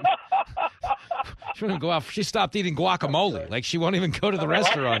Mexican. She wouldn't go out. She stopped eating guacamole. Like, she won't even go to the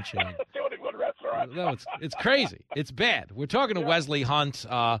restaurant chain. No, it's crazy. It's bad. We're talking to Wesley Hunt,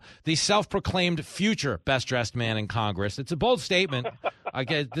 the self-proclaimed future best-dressed man in Congress. It's a bold statement. I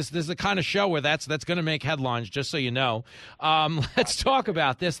guess this is the kind of show where that's going to make headlines, just so you know. Let's talk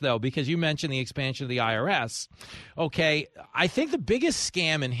about this, though, because you mentioned the expansion of the IRS. Okay, I think the biggest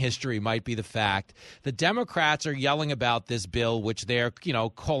scam in history might be the fact that Democrats are yelling about this bill, which they're,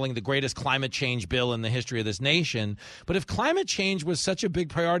 calling the greatest climate change bill in the history of this nation. But if climate change was such a big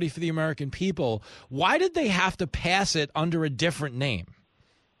priority for the American people, why did they have to pass it under a different name?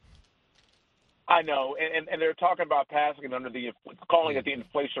 I know, and they're talking about passing it under calling it the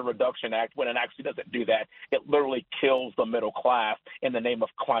Inflation Reduction Act, when it actually doesn't do that. It literally kills the middle class in the name of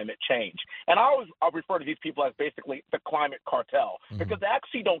climate change. And I'll refer to these people as basically the climate cartel, because they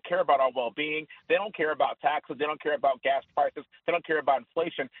actually don't care about our well-being. They don't care about taxes. They don't care about gas prices. They don't care about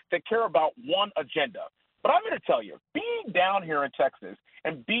inflation. They care about one agenda. But I'm going to tell you, being down here in Texas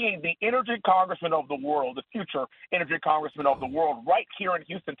and being the energy congressman of the world, the future energy congressman of the world right here in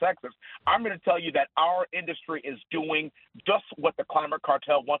Houston, Texas, I'm going to tell you that our industry is doing just what the climate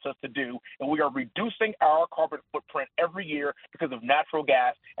cartel wants us to do, and we are reducing our carbon footprint every year because of natural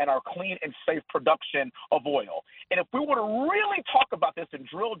gas and our clean and safe production of oil. And if we were to really talk about this and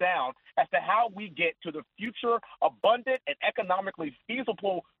drill down as to how we get to the future abundant and economically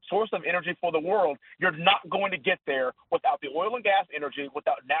feasible source of energy for the world, you're not going to get there without the oil and gas energy,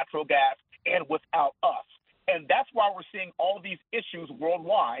 without natural gas, and without us. And that's why we're seeing all these issues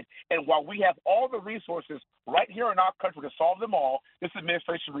worldwide. And while we have all the resources right here in our country to solve them all, this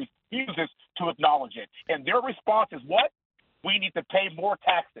administration refuses to acknowledge it. And their response is what? We need to pay more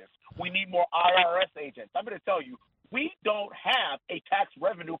taxes. We need more IRS agents. I'm going to tell you, we don't have a tax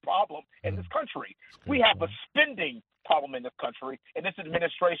revenue problem in this country. We have a spending problem in this country, and this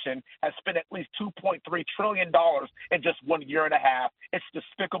administration has spent at least $2.3 trillion in just 1 year and a half. It's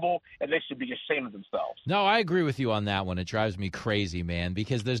despicable, and they should be ashamed of themselves. No, I agree with you on that one. It drives me crazy, man,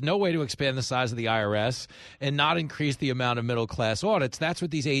 because there's no way to expand the size of the IRS and not increase the amount of middle-class audits. That's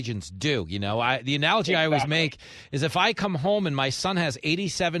what these agents do. The analogy I always make is if I come home and my son has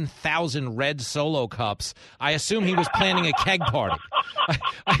 87,000 red Solo cups, I assume he was planning a keg party.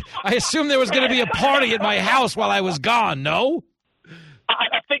 I assume there was going to be a party at my house while I was gone, no?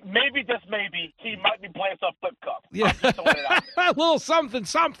 I think maybe, just maybe, he might be playing some flip cup. Yeah, a little something.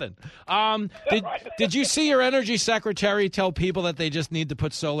 Did you see your energy secretary tell people that they just need to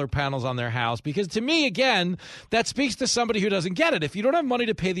put solar panels on their house? Because to me, again, that speaks to somebody who doesn't get it. If you don't have money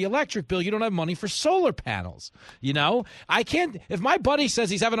to pay the electric bill, you don't have money for solar panels. I can't. If my buddy says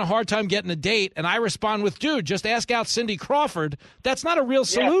he's having a hard time getting a date, and I respond with, "Dude, just ask out Cindy Crawford," that's not a real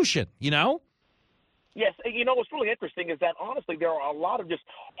solution. Yes, what's really interesting is that, honestly, there are a lot of just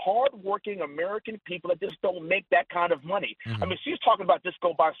hardworking American people that just don't make that kind of money. I mean, she's talking about just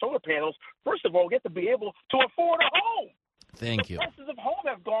go buy solar panels. First of all, we have to be able to afford a home. Thank you. The prices of home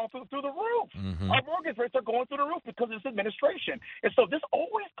have gone through the roof. Our mortgage rates are going through the roof because of this administration. And so this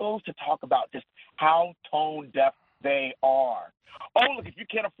always goes to talk about just how tone deaf they are. Oh, look, if you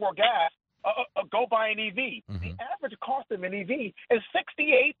can't afford gas, go buy an EV. The average cost of an EV is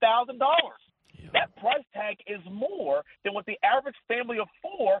 $68,000. That price tag is more than what the average family of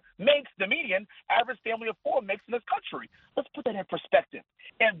four makes, the median average family of four makes in this country. Let's put that in perspective.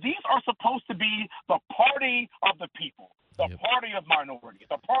 And these are supposed to be the party of the people, the party of minorities,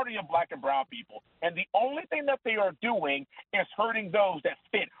 the party of black and brown people. And the only thing that they are doing is hurting those that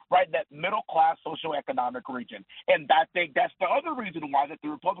fit right in that middle-class socioeconomic region. And I think that's the other reason why that the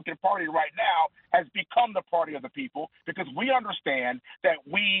Republican Party right now has become the party of the people, because we understand that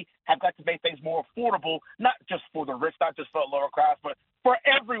we have got to make things more affordable, not just for the rich, not just for the lower class, but for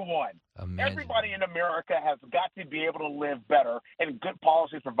everyone. Imagine. Everybody in America has got to be able to live better, and good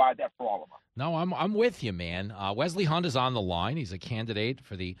policies provide that for all of us. No, I'm with you, man. Wesley Hunt is on the line. He's a candidate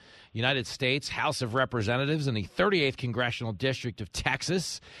for the United States House of Representatives in the 38th Congressional District of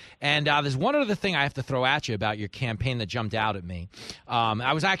Texas. And there's one other thing I have to throw at you about your campaign that jumped out at me.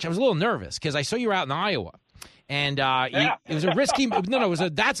 I was a little nervous because I saw you were out in Iowa. And it was a risky.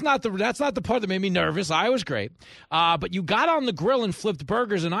 That's not the part that made me nervous. Iowa was great, but you got on the grill and flipped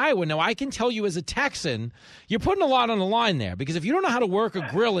burgers in Iowa. Now I can tell you, as a Texan, you're putting a lot on the line there, because if you don't know how to work a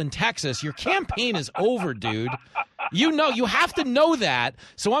grill in Texas, your campaign is over, dude. You have to know that.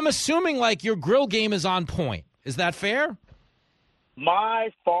 So I'm assuming like your grill game is on point. Is that fair?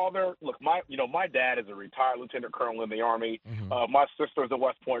 My father, my dad is a retired lieutenant colonel in the Army. Mm-hmm. My sister's a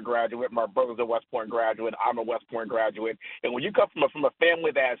West Point graduate. My brother's a West Point graduate. I'm a West Point graduate. And when you come from a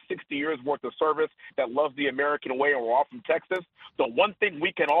family that has 60 years worth of service, that loves the American way, and we're all from Texas, the one thing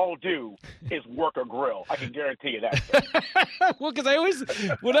we can all do is work a grill. I can guarantee you that. Well, because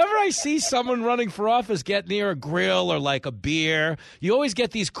whenever I see someone running for office get near a grill or like a beer, you always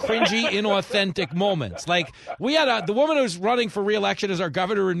get these cringy, inauthentic moments. Like we had the woman who's running for re-election as our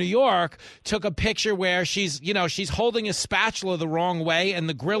governor in New York took a picture where she's holding a spatula the wrong way and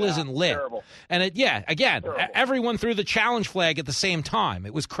the grill isn't lit. Terrible. And everyone threw the challenge flag at the same time.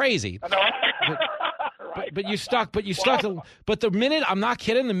 It was crazy. But you stuck. But the minute, I'm not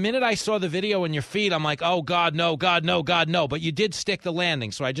kidding, the minute I saw the video in your feed, I'm like, oh, God, no, God, no, God, no. But you did stick the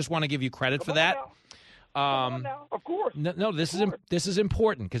landing, so I just want to give you credit for that. Of course. No, this is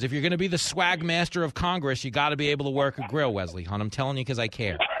important, because if you're going to be the swag master of Congress, you got to be able to work a grill, Wesley Hunt. I'm telling you because I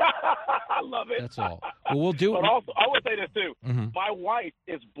care. I love it. That's all. Well, we'll do it. But also, I would say this, too. Mm-hmm. My wife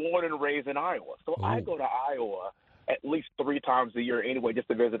is born and raised in Iowa, so I go to Iowa at least 3 times a year anyway just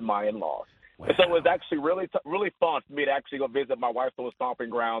to visit my in-laws. Wow. And so it was actually really fun for me to actually go visit my wife's little stomping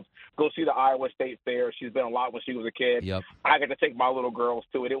grounds, go see the Iowa State Fair. She's been a lot when she was a kid. Yep. I got to take my little girls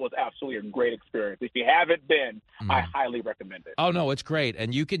to it. It was absolutely a great experience. If you haven't been, I highly recommend it. Oh, no, it's great.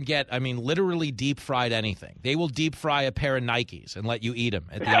 And you can get, literally deep-fried anything. They will deep-fry a pair of Nikes and let you eat them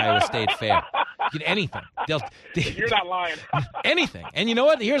at the Iowa State Fair. You get anything. You're not lying. Anything. And you know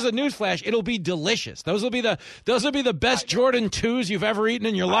what? Here's a newsflash. It'll be delicious. Those will be the best Jordan 2s you've ever eaten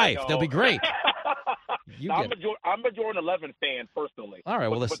in your life. They'll be great. I'm a Jordan 11 fan personally. All right,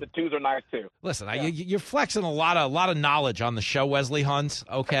 well, listen. But the 2s are nice too. Listen, you're flexing a lot of knowledge on the show, Wesley Hunt.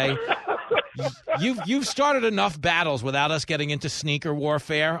 Okay, you've started enough battles without us getting into sneaker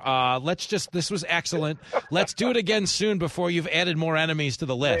warfare. This was excellent. Let's do it again soon before you've added more enemies to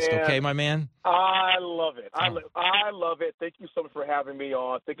the list. Man, okay, my man. I love it. I love it. Thank you so much for having me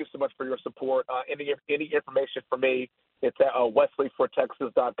on. Thank you so much for your support. Any information for me, it's at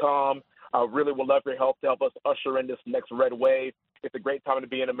wesleyfortexas.com. I really would love your help to help us usher in this next red wave. It's a great time to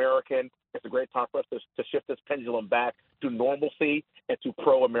be an American. It's a great time for us to shift this pendulum back to normalcy and to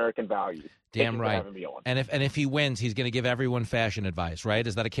pro-American values. Damn right. For having me on. And if he wins, he's going to give everyone fashion advice, right?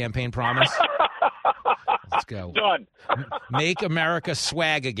 Is that a campaign promise? Let's go. Done. Make America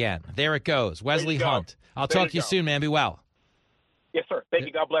swag again. There it goes. Wesley Hunt. I'll talk to you soon, man. Be well. Yes, sir. Thank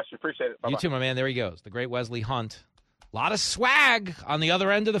you. God bless you. Appreciate it. Bye-bye. You too, my man. There he goes. The great Wesley Hunt. A lot of swag on the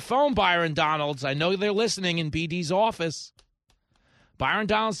other end of the phone, Byron Donalds. I know they're listening in BD's office. Byron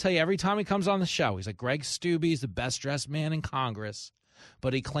Donalds tell you every time he comes on the show, he's like, Greg Stubbe's the best-dressed man in Congress,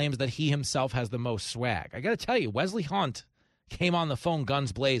 but he claims that he himself has the most swag. I got to tell you, Wesley Hunt came on the phone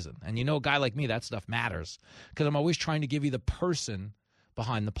guns blazing. And you know, a guy like me, that stuff matters because I'm always trying to give you the person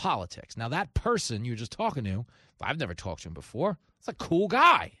behind the politics. Now, that person you're just talking to, I've never talked to him before. It's a cool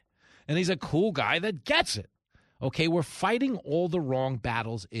guy. And he's a cool guy that gets it. Okay, we're fighting all the wrong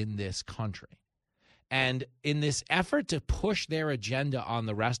battles in this country. And in this effort to push their agenda on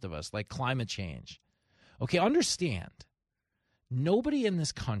the rest of us, like climate change, okay, understand, nobody in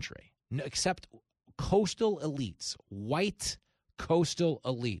this country, except coastal elites, white coastal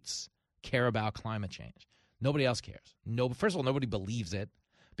elites, care about climate change. Nobody else cares. First of all, nobody believes it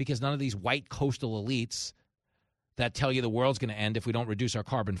because none of these white coastal elites that tell you the world's going to end if we don't reduce our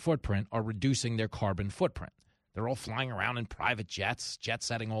carbon footprint are reducing their carbon footprint. They're all flying around in private jets,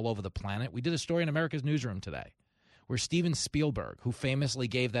 jet-setting all over the planet. We did a story in America's Newsroom today where Steven Spielberg, who famously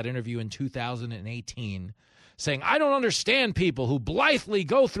gave that interview in 2018, saying, I don't understand people who blithely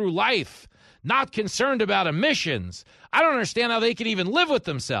go through life not concerned about emissions. I don't understand how they can even live with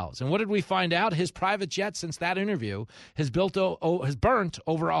themselves. And what did we find out? His private jet, since that interview, has burnt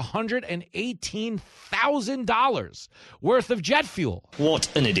over $118,000 worth of jet fuel.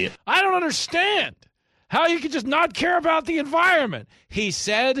 What an idiot. I don't understand How you could just not care about the environment, he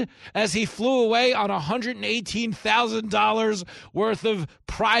said as he flew away on $118,000 worth of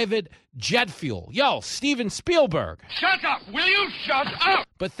private jet fuel. Yo, Steven Spielberg. Shut up! Will you shut up?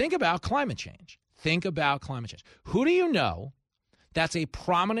 But think about climate change. Think about climate change. Who do you know that's a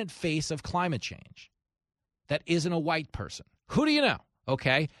prominent face of climate change that isn't a white person? Who do you know?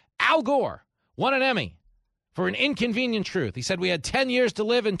 Okay. Al Gore won an Emmy for An Inconvenient Truth. He said we had 10 years to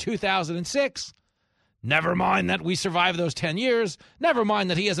live in 2006. Never mind that we survived those 10 years. Never mind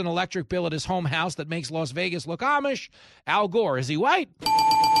that he has an electric bill at his home house that makes Las Vegas look Amish. Al Gore, is he white?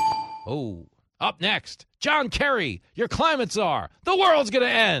 Oh, up next, John Kerry, your climate czar. The world's going to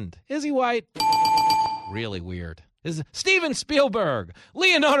end. Is he white? Really weird. Is Steven Spielberg,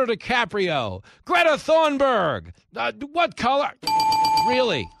 Leonardo DiCaprio, Greta Thunberg. What color?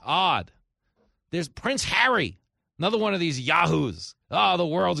 Really odd. There's Prince Harry, another one of these yahoos. Oh, the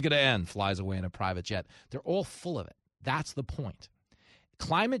world's going to end. Flies away in a private jet. They're all full of it. That's the point.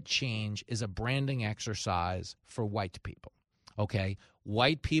 Climate change is a branding exercise for white people, okay?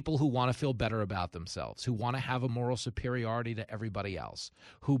 White people who want to feel better about themselves, who want to have a moral superiority to everybody else,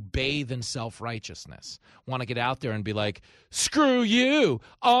 who bathe in self-righteousness, want to get out there and be like, screw you,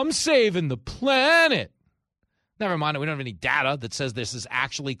 I'm saving the planet. Never mind, we don't have any data that says this is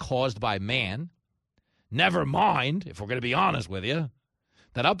actually caused by man. Never mind, if we're going to be honest with you,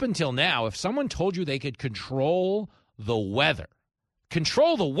 that up until now, if someone told you they could control the weather,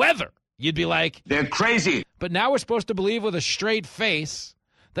 you'd be like, they're crazy. But now we're supposed to believe with a straight face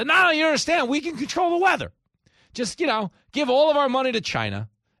that, no, you understand, we can control the weather. Just, give all of our money to China,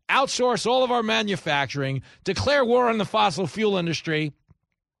 outsource all of our manufacturing, declare war on the fossil fuel industry.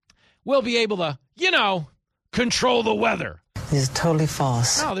 We'll be able to, control the weather. It's totally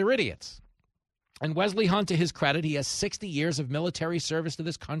false. No, they're idiots. And Wesley Hunt, to his credit, he has 60 years of military service to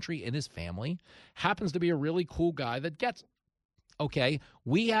this country in his family. Happens to be a really cool guy that gets it. Okay,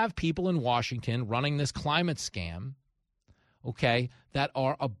 we have people in Washington running this climate scam, okay, that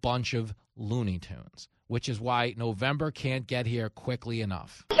are a bunch of Looney Tunes, which is why November can't get here quickly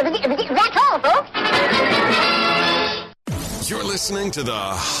enough. That's all, folks. You're listening to the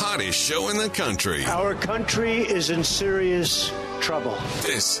hottest show in the country. Our country is in serious trouble.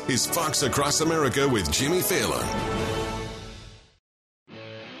 This is Fox Across America with Jimmy Fallon.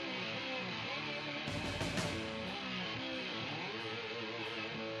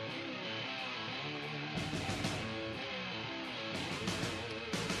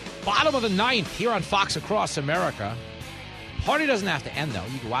 Bottom of the ninth here on Fox Across America. Party doesn't have to end, though.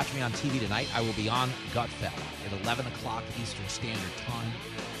 You can watch me on TV tonight. I will be on Gutfeld at 11 o'clock Eastern Standard Time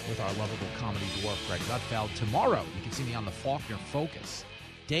with our lovable comedy dwarf, Greg Gutfeld. Tomorrow, you can see me on the Faulkner Focus.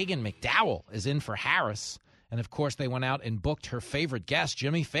 Dagan McDowell is in for Harris. And, of course, they went out and booked her favorite guest,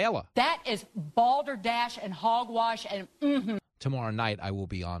 Jimmy Fallon. That is balderdash and hogwash and Tomorrow night, I will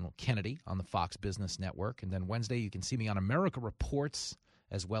be on Kennedy on the Fox Business Network. And then Wednesday, you can see me on America Reports,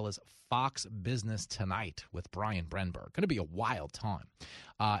 as well as Fox Business Tonight with Brian Brenberg. Going to be a wild time.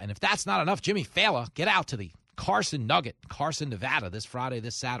 And if that's not enough, Jimmy Fallon, get out to the Carson Nugget, Carson, Nevada, this Friday,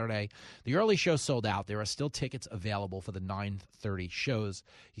 this Saturday. The early show sold out. There are still tickets available for the 9:30 shows.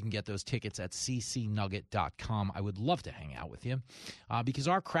 You can get those tickets at ccnugget.com. I would love to hang out with you because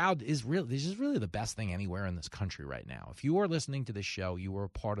our crowd is really, this is really the best thing anywhere in this country right now. If you are listening to this show, you are a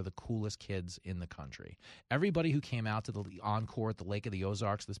part of the coolest kids in the country. Everybody who came out to the encore at the Lake of the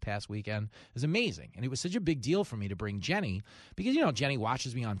Ozarks this past weekend is amazing. And it was such a big deal for me to bring Jenny because, Jenny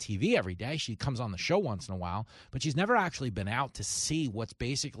watches me on TV every day. She comes on the show once in a while, but she's never actually been out to see what's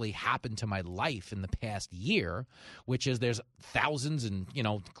basically happened to my life in the past year, which is there's thousands and,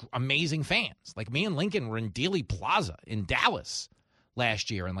 amazing fans. Like me and Lincoln were in Dealey Plaza in Dallas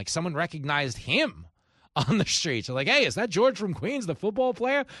last year, and someone recognized him on the street. So hey, is that George from Queens, the football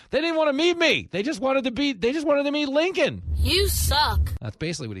player? They didn't want to meet me. They just wanted to meet Lincoln. You suck. That's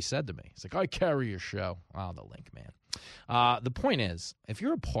basically what he said to me. He's like, I carry your show. Oh, the Link man. The point is, if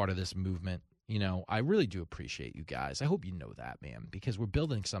you're a part of this movement, I really do appreciate you guys. I hope you know that, man, because we're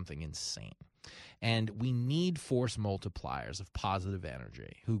building something insane. And we need force multipliers of positive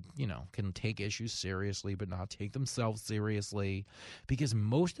energy who, can take issues seriously but not take themselves seriously, because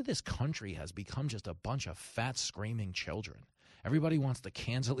most of this country has become just a bunch of fat, screaming children. Everybody wants to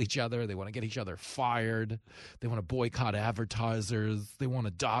cancel each other. They want to get each other fired. They want to boycott advertisers. They want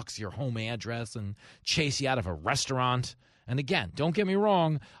to dox your home address and chase you out of a restaurant. And again, don't get me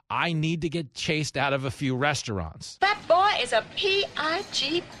wrong, I need to get chased out of a few restaurants. That boy is a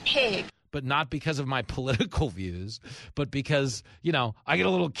P.I.G. pig. but not because of my political views, but because, I get a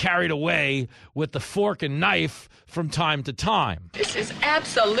little carried away with the fork and knife from time to time. This is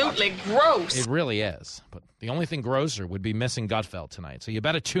absolutely gross. It really is. But the only thing grosser would be missing Gutfeld tonight. So you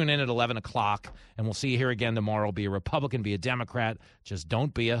better tune in at 11 o'clock, and we'll see you here again tomorrow. Be a Republican, be a Democrat. Just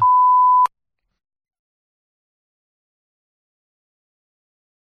don't be a...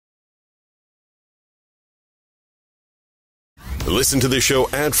 Listen to the show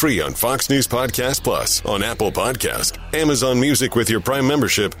ad-free on Fox News Podcast Plus, on Apple Podcast, Amazon Music with your Prime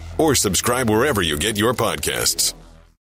membership, or subscribe wherever you get your podcasts.